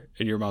bit more,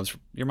 and your mom's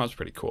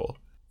pretty cool.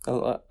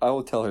 I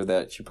will tell her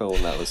that. She probably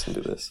will not listen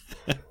to this,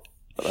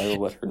 but I will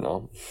let her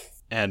know.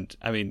 And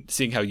I mean,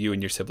 seeing how you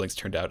and your siblings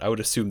turned out, I would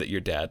assume that your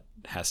dad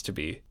has to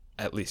be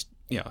at least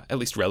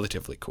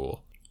relatively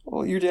cool.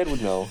 Well, your dad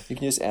would know. You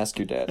can just ask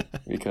your dad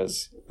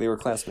because they were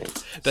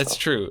classmates. That's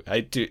true.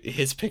 I do.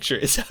 His picture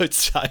is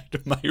outside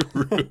of my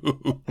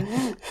room.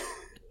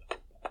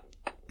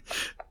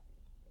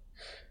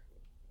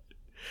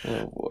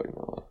 Oh boy,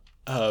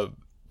 no.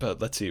 But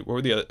let's see. What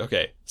were the other?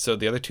 Okay, so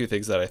the other 2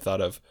 things that I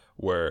thought of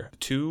were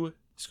 2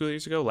 school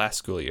years ago, last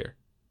school year,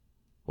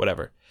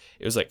 whatever.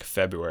 It was like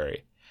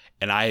February,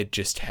 and I had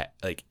just had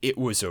it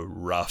was a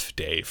rough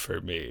day for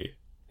me.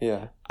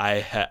 Yeah.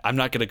 I'm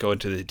not going to go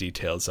into the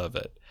details of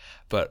it,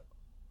 but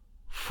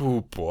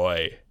oh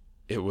boy,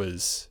 it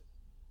was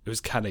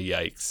kind of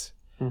yikes.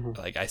 Mm-hmm.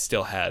 Like I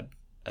still had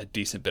a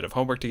decent bit of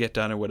homework to get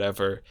done or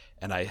whatever,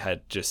 and I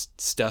had just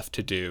stuff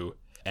to do,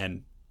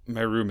 and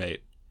my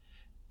roommate,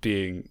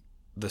 being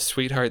the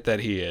sweetheart that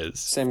he is,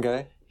 same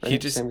guy,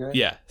 right?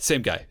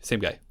 Same guy.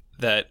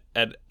 That,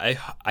 and I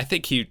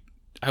think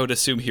I would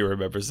assume he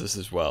remembers this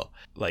as well.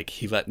 Like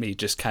he let me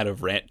just kind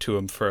of rant to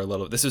him for a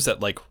little. This was at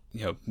like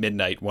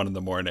midnight, 1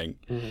 a.m.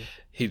 Mm-hmm.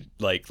 He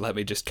like let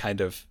me just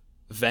kind of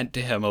vent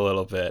to him a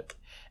little bit,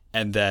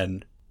 and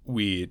then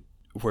we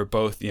were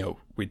both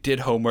we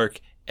did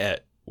homework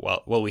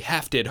we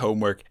half did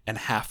homework and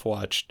half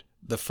watched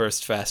the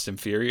first Fast and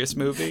Furious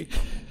movie.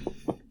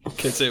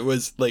 Because it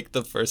was like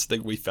the first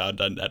thing we found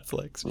on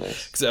Netflix.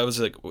 Because I was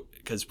like,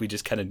 because we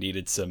just kind of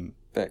needed some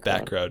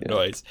background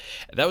noise.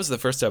 And that was the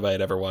first time I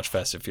had ever watched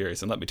Fast and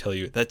Furious. And let me tell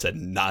you, that's a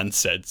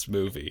nonsense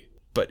movie.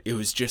 But it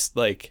was just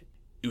like,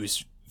 it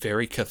was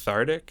very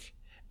cathartic,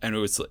 and it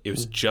was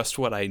just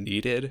what I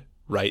needed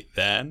right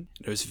then.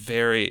 It was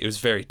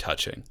very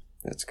touching.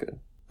 That's good.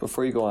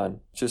 Before you go on,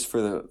 just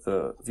for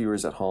the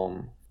viewers at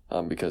home,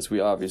 because we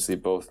obviously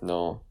both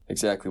know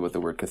exactly what the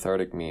word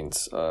cathartic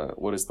means.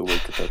 What does the word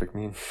cathartic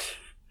mean?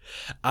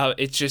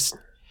 It's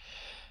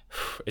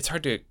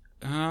hard to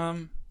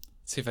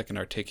see if I can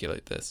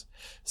articulate this.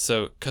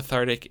 So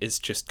cathartic is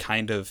just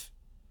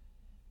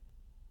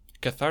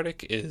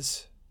cathartic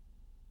is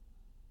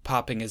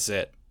popping a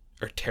zit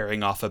or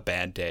tearing off a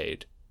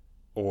Band-Aid,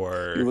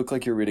 or you look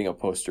like you're reading a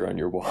poster on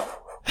your wall.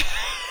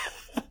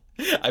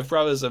 I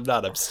promise I'm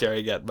not. I'm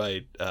staring at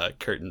my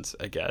curtains,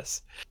 I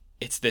guess.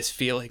 It's this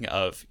feeling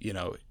of,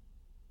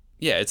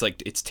 it's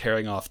like it's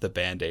tearing off the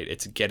Band-Aid.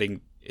 It's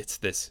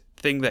this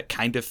thing that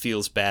kind of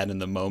feels bad in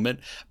the moment,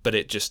 but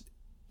it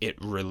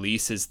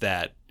releases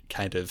that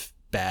kind of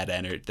bad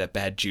energy, that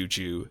bad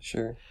juju.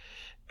 Sure.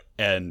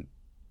 And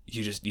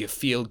you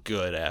feel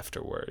good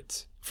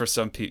afterwards. For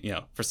some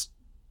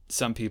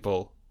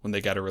people, when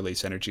they got to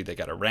release energy, they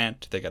got to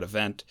rant, they got to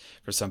vent.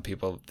 For some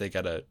people, they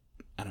got to,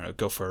 I don't know,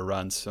 go for a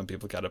run. Some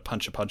people got to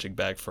punch a punching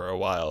bag for a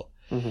while.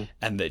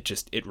 And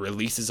it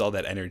releases all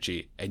that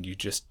energy, and you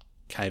just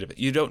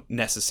you don't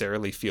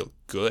necessarily feel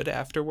good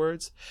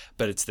afterwards,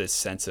 but it's this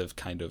sense of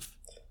kind of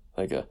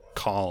like a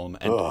calm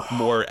and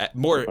more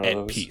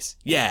at peace.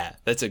 Yeah,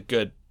 that's a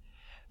good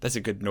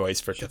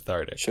noise for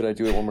cathartic. Should I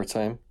do it one more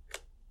time?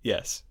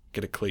 Yes,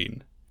 get it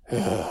clean.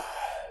 The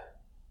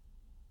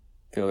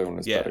other one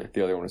was better.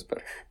 The other one was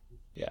better.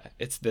 Yeah,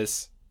 it's the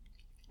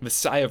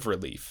sigh of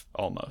relief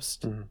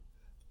almost.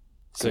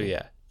 So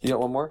yeah. You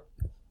got one more?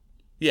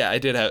 Yeah, I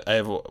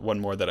have one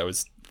more that I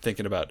was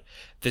thinking about.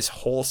 This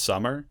whole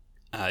summer,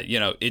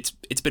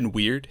 it's been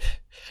weird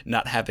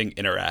not having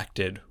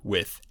interacted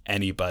with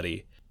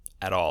anybody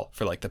at all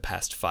for like the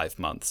past 5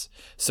 months.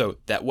 So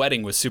that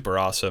wedding was super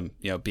awesome,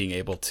 being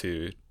able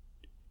to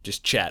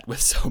just chat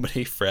with so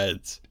many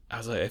friends.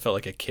 I felt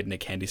like a kid in a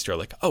candy store,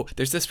 like, oh,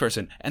 there's this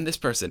person and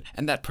that person,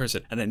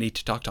 and I need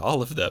to talk to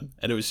all of them.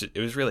 And it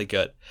was really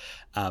good.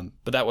 But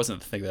that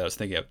wasn't the thing that I was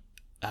thinking of,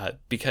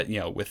 because,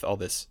 with all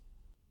this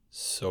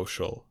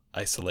social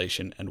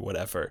isolation and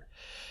whatever,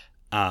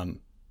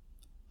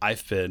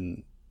 I've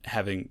been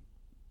having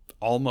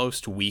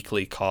almost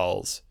weekly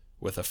calls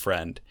with a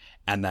friend,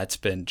 and that's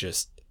been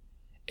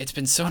it's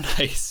been so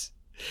nice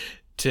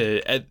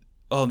to, and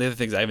all the other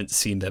things, I haven't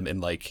seen them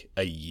in like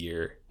a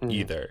year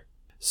either.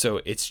 So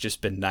it's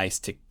just been nice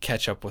to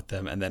catch up with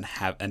them and then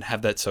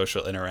have that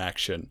social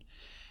interaction.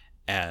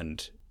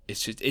 And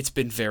it's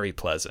been very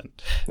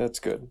pleasant. That's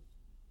good.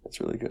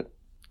 That's really good.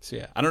 So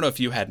yeah, I don't know if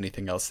you had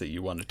anything else that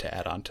you wanted to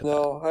add on to that.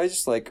 No,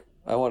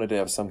 I wanted to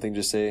have something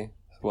to say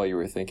while you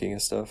were thinking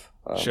of stuff.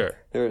 Sure.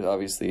 There's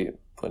obviously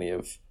plenty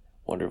of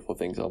wonderful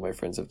things all my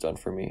friends have done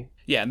for me.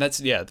 Yeah,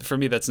 and for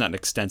me, that's not an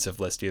extensive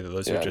list either.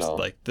 Those are just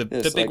like the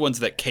big ones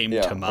that came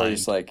to mind.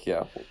 Just like,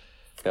 yeah,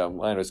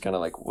 mine was kind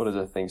of like, what are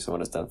the things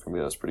someone has done for me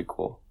that was pretty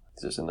cool,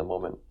 just in the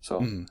moment.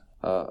 So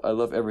I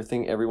love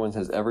everything everyone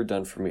has ever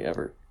done for me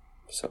ever.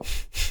 So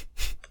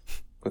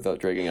without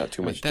dragging out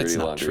too much dirty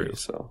laundry. True.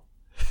 So.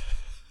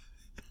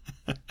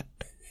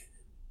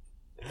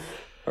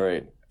 All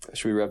right,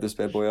 should we wrap this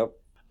bad boy up?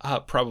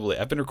 Probably.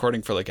 I've been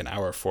recording for like an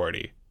hour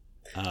 40.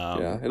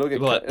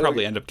 It'll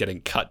probably end up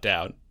getting cut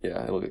down.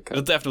 Yeah, it'll get cut.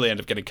 It'll definitely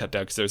end up getting cut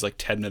down because there's like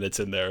 10 minutes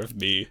in there of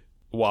me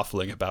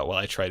waffling about while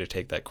I try to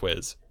take that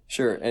quiz.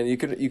 Sure, and you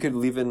could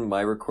leave in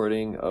my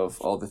recording of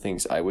all the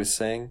things I was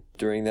saying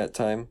during that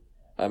time.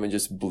 And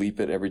just bleep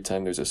it every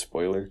time there's a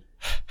spoiler.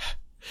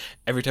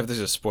 Every time there's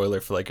a spoiler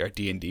for like our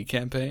D&D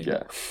campaign.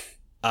 Yeah.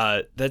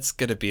 That's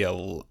gonna be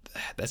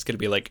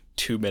like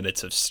 2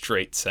 minutes of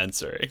straight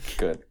censoring.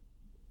 Good.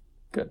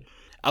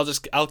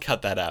 I'll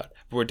cut that out.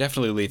 But we're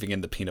definitely leaving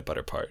in the peanut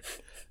butter part.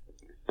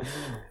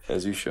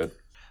 As you should.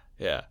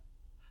 Yeah.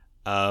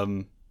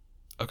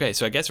 Okay,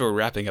 so I guess we're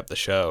wrapping up the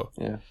show.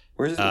 Yeah.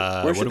 Where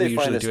what do we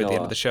usually do at the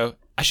end of the show?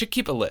 I should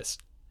keep a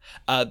list.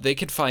 They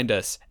can find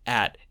us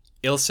at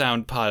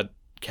Illsound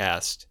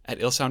Podcast. At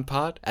Illsound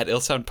Pod? At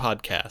Illsound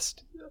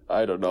Podcast.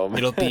 I don't know.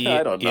 It'll be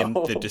in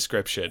the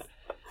description.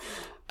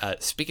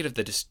 Speaking of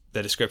the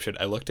description,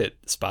 I looked at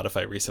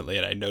Spotify recently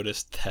and I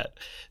noticed that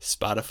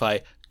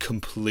Spotify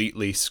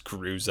completely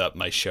screws up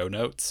my show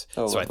notes.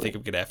 So lovely. I think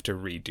I'm going to have to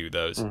redo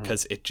those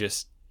because it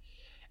just,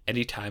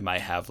 anytime I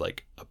have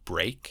like a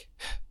break,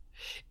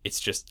 it's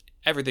just,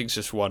 everything's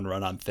just one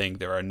run-on thing.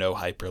 There are no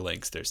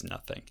hyperlinks. There's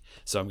nothing.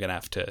 So I'm going to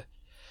have to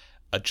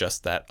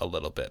adjust that a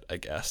little bit, I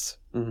guess.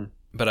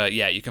 But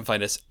yeah, you can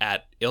find us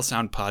at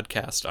Illsound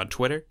Podcast on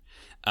Twitter.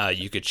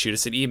 You could shoot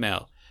us an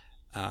email.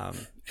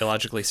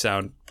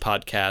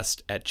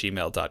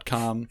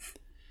 illogicallysoundpodcast@gmail.com.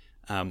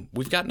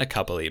 We've gotten a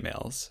couple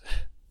emails,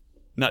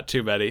 not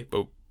too many,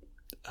 but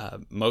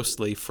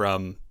mostly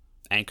from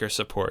Anchor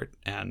support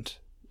and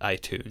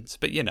iTunes.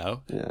 But yeah,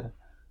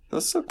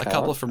 those still count. A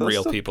couple from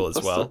real people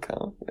as well.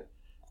 Count. Yeah.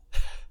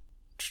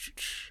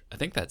 I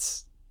think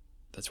that's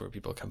where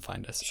people come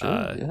find us. Sure,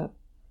 yeah. Do you want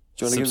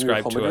to give me your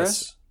subscribe home to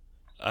address?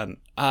 us.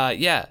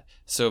 Yeah.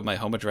 So my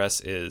home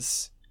address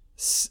is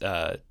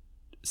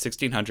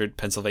 1600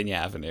 Pennsylvania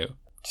Avenue.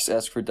 Just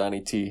ask for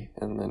Donnie T,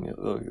 and then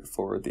you'll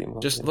forward the email.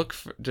 Just look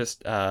for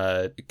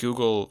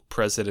Google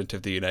President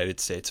of the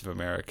United States of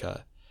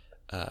America,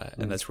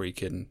 and that's where you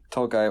can.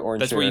 Tall guy,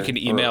 orange. That's where you can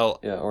email.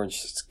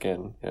 Orange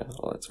skin,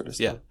 all that sort of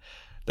stuff. Yeah,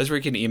 that's where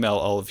you can email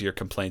all of your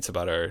complaints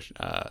about our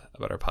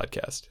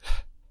podcast.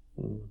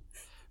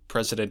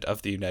 President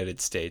of the United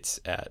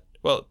States at.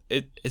 Well,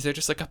 is there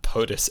just like a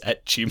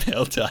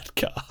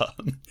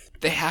POTUS@gmail.com?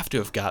 They have to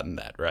have gotten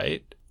that,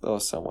 right? Oh,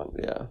 someone,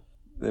 yeah.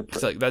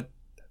 It's like that.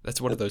 That's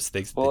one of those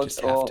things they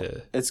just have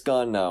to. It's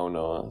gone now,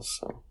 Noah.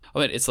 So. I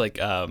mean, it's like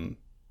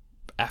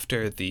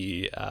after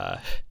the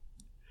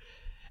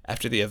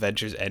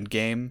Avengers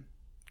Endgame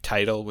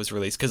title was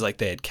released, because like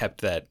they had kept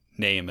that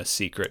name a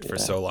secret for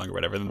so long or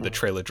whatever. Then the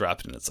trailer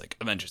dropped and it's like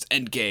Avengers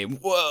Endgame.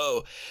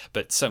 Whoa!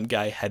 But some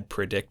guy had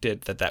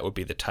predicted that would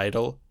be the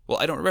title. Well,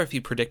 I don't remember if he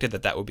predicted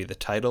that would be the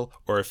title,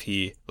 or if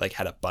he like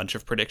had a bunch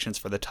of predictions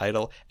for the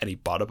title and he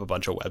bought up a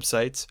bunch of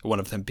websites, one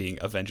of them being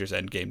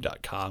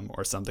AvengersEndgame.com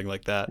or something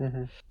like that.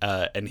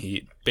 And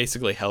he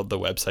basically held the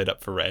website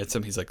up for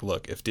ransom. He's like,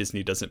 look, if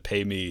Disney doesn't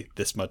pay me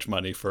this much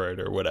money for it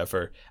or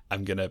whatever,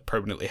 I'm going to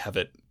permanently have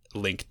it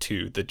linked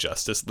to the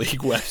Justice League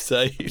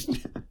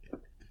website.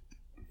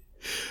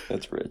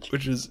 That's rich.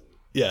 Which is,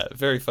 yeah,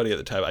 very funny at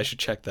the time. I should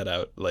check that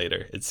out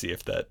later and see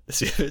if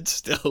it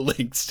still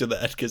links to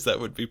that, because that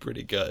would be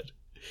pretty good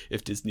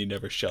if Disney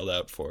never shelled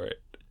out for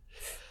it.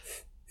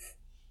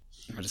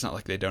 But it's not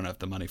like they don't have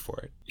the money for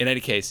it. In any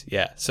case,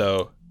 yeah.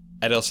 So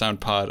at IllSound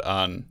Pod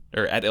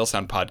at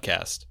IllSound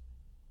Podcast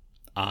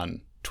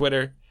on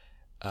Twitter.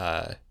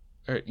 Or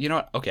you know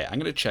what? Okay, I'm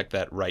gonna check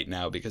that right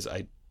now because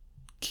I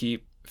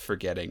keep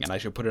forgetting, and I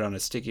should put it on a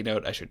sticky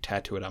note. I should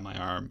tattoo it on my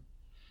arm.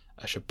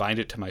 I should bind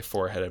it to my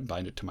forehead and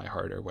bind it to my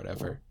heart or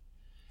whatever.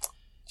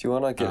 Do you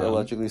want to get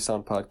Allegedly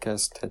Sound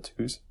Podcast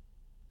tattoos?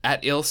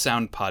 At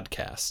IllSound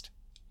Podcast.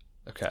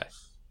 Okay.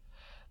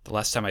 The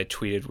last time I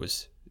tweeted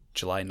was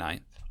July 9th.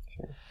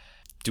 Sure.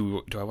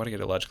 Do I want to get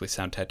Allegedly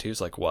Sound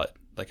tattoos? Like what?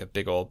 Like a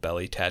big old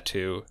belly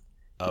tattoo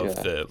of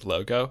the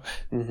logo?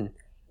 Mm-hmm.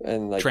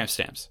 And like tramp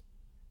stamps.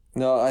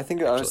 No, I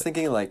was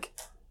thinking like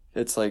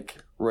it's like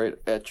right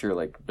at your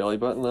like belly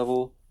button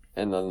level,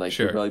 and then like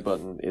your belly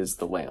button is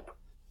the lamp.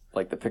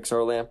 Like the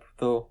Pixar lamp,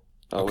 though,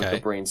 with the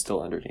brain still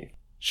underneath.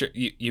 Sure.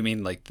 You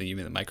mean like the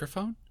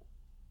microphone?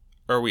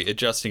 Or are we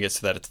adjusting it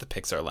so that it's the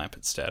Pixar lamp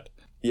instead?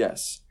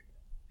 Yes.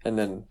 And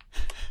then,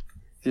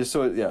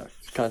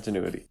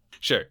 continuity.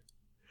 Sure.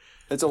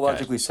 It's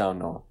Illogically Sound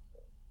now.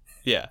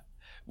 Yeah.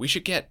 We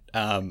should get,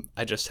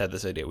 I just had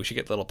this idea. We should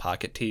get little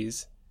pocket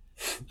tees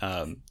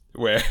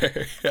where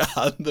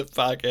on the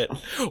pocket,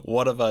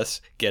 one of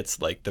us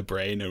gets like the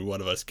brain and one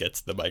of us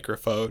gets the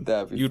microphone.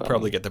 You'd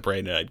probably get the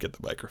brain and I'd get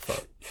the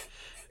microphone.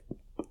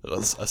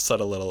 A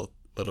subtle little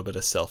bit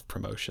of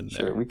self-promotion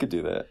there. Sure, we could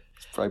do that.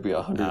 It's probably be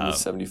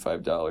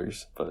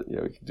 $175, but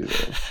yeah, we could do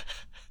that.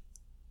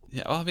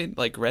 Yeah, well, I mean,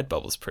 like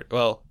Redbubble's pretty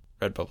well.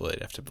 Redbubble,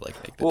 they'd have to like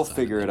make the we'll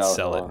figure it out,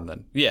 sell it, and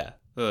then yeah.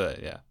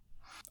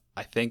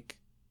 I think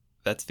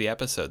that's the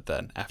episode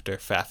then. After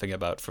faffing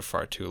about for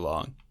far too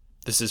long,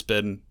 this has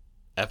been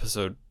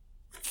episode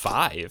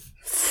 5.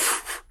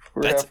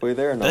 We're halfway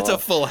there now. That's a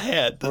full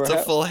head.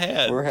 Full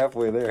head. We're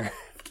halfway there.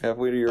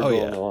 Halfway to your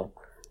goal now.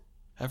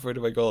 Halfway to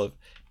my goal of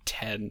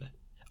 10.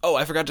 Oh,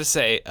 I forgot to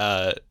say,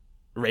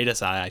 rate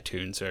us on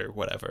iTunes or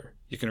whatever.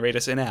 You can rate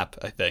us in app,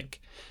 I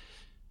think.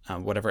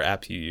 Whatever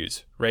app you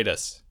use, rate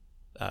us.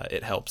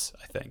 It helps,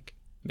 I think,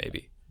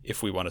 maybe,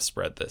 if we want to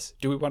spread this.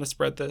 Do we want to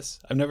spread this?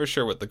 I'm never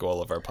sure what the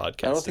goal of our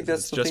podcast is. I don't think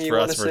that's it's the just thing for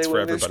you us, want to say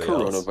when there's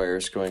coronavirus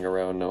else. Going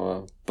around,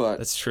 Noah. But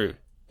that's true.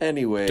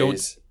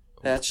 Anyways,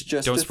 that's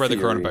just don't spread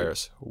theory. The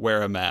coronavirus.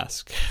 Wear a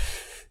mask.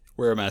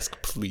 Wear a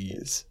mask,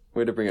 please.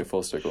 Way to bring it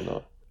full circle,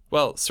 Noah.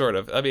 Well, sort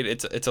of. I mean,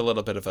 it's a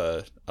little bit of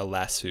a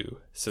lasso,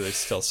 so there's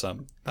still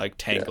some like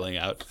tangling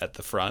out at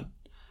the front,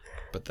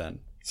 but then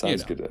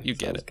sounds good. You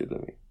get it. Good to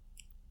me.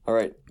 All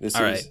right, this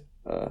is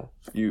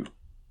you.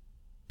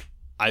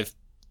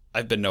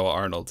 I've been Noah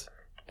Arnold,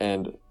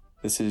 and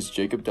this is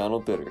Jacob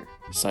Donald Bitter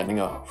signing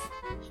off.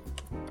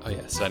 Oh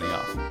yeah, signing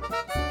off.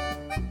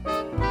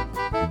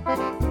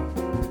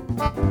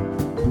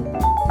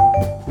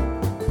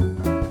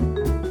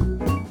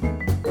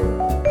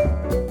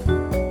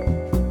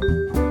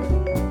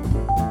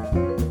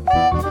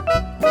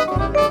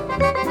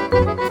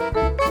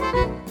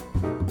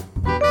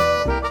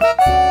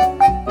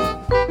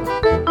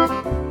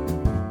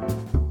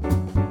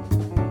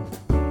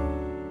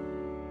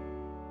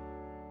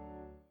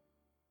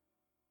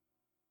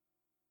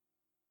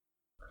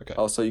 Okay.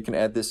 Also, you can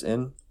add this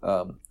in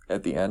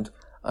at the end.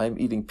 I'm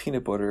eating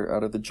peanut butter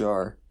out of the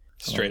jar.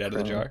 Straight out of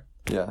the jar?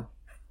 Yeah.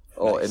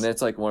 Oh, nice. And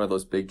it's like one of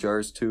those big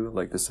jars too,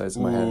 like the size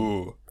of my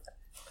head.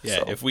 Yeah,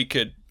 so. if we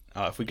could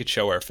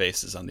show our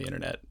faces on the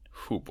internet,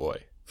 oh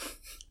boy.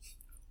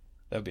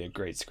 That would be a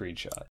great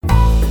screenshot.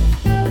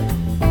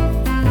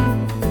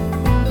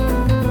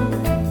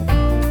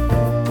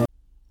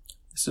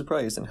 This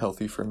probably isn't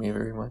healthy for me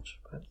very much,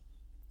 but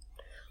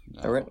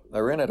no. I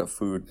ran out of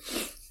food.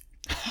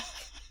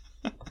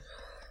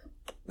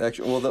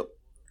 Actually, well,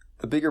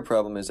 the bigger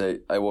problem is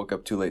I woke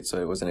up too late,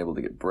 so I wasn't able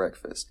to get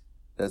breakfast.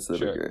 That's the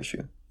bigger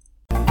issue.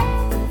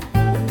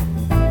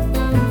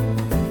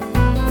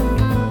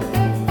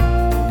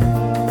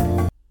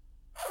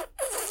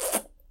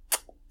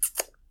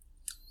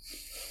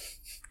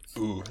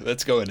 Ooh,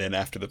 that's going in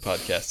after the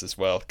podcast as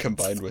well,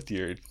 combined with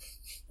your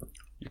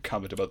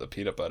comment about the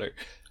peanut butter.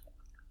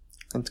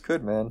 It's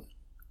good, man.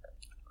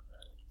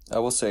 I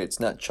will say it's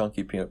not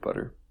chunky peanut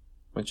butter,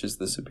 which is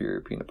the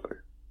superior peanut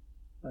butter.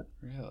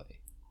 Really?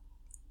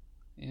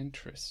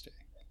 Interesting.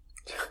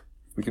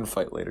 We can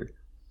fight later.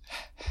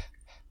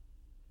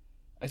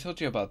 I told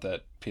you about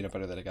that peanut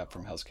butter that I got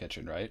from Hell's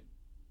Kitchen, right?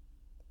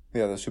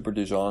 Yeah, the Super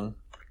Dijon.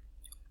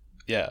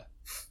 Yeah.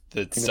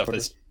 The peanut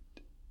stuff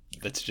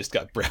that's just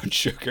got brown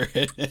sugar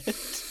in it.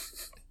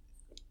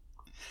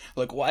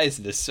 Like, why is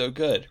this so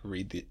good?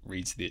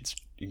 Reads the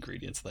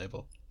ingredients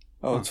label.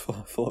 Oh, it's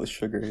full of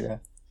sugar. Yeah.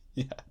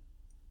 Yeah.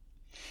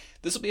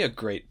 This will be a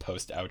great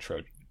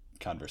post-outro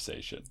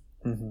conversation.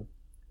 Mm-hmm.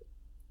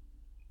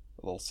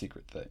 A little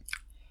secret thing.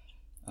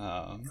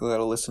 You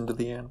gotta listen to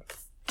the end.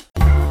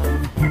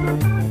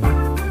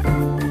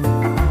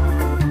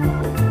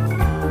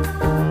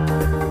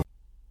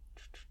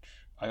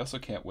 I also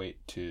can't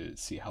wait to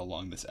see how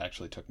long this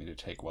actually took me to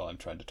take while I'm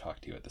trying to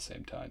talk to you at the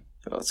same time.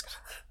 Oh,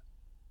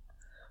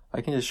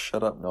 I can just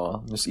shut up,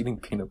 Noah. I'm just eating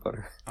peanut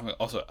butter. I'm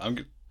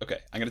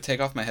gonna take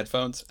off my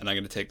headphones and I'm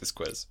gonna take this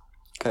quiz.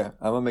 Okay,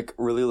 I'm gonna make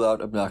really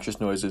loud, obnoxious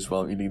noises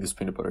while I'm eating this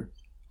peanut butter.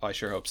 Oh, I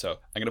sure hope so.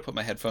 I'm gonna put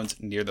my headphones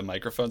near the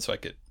microphone so I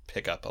could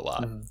pick up a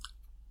lot. Mm.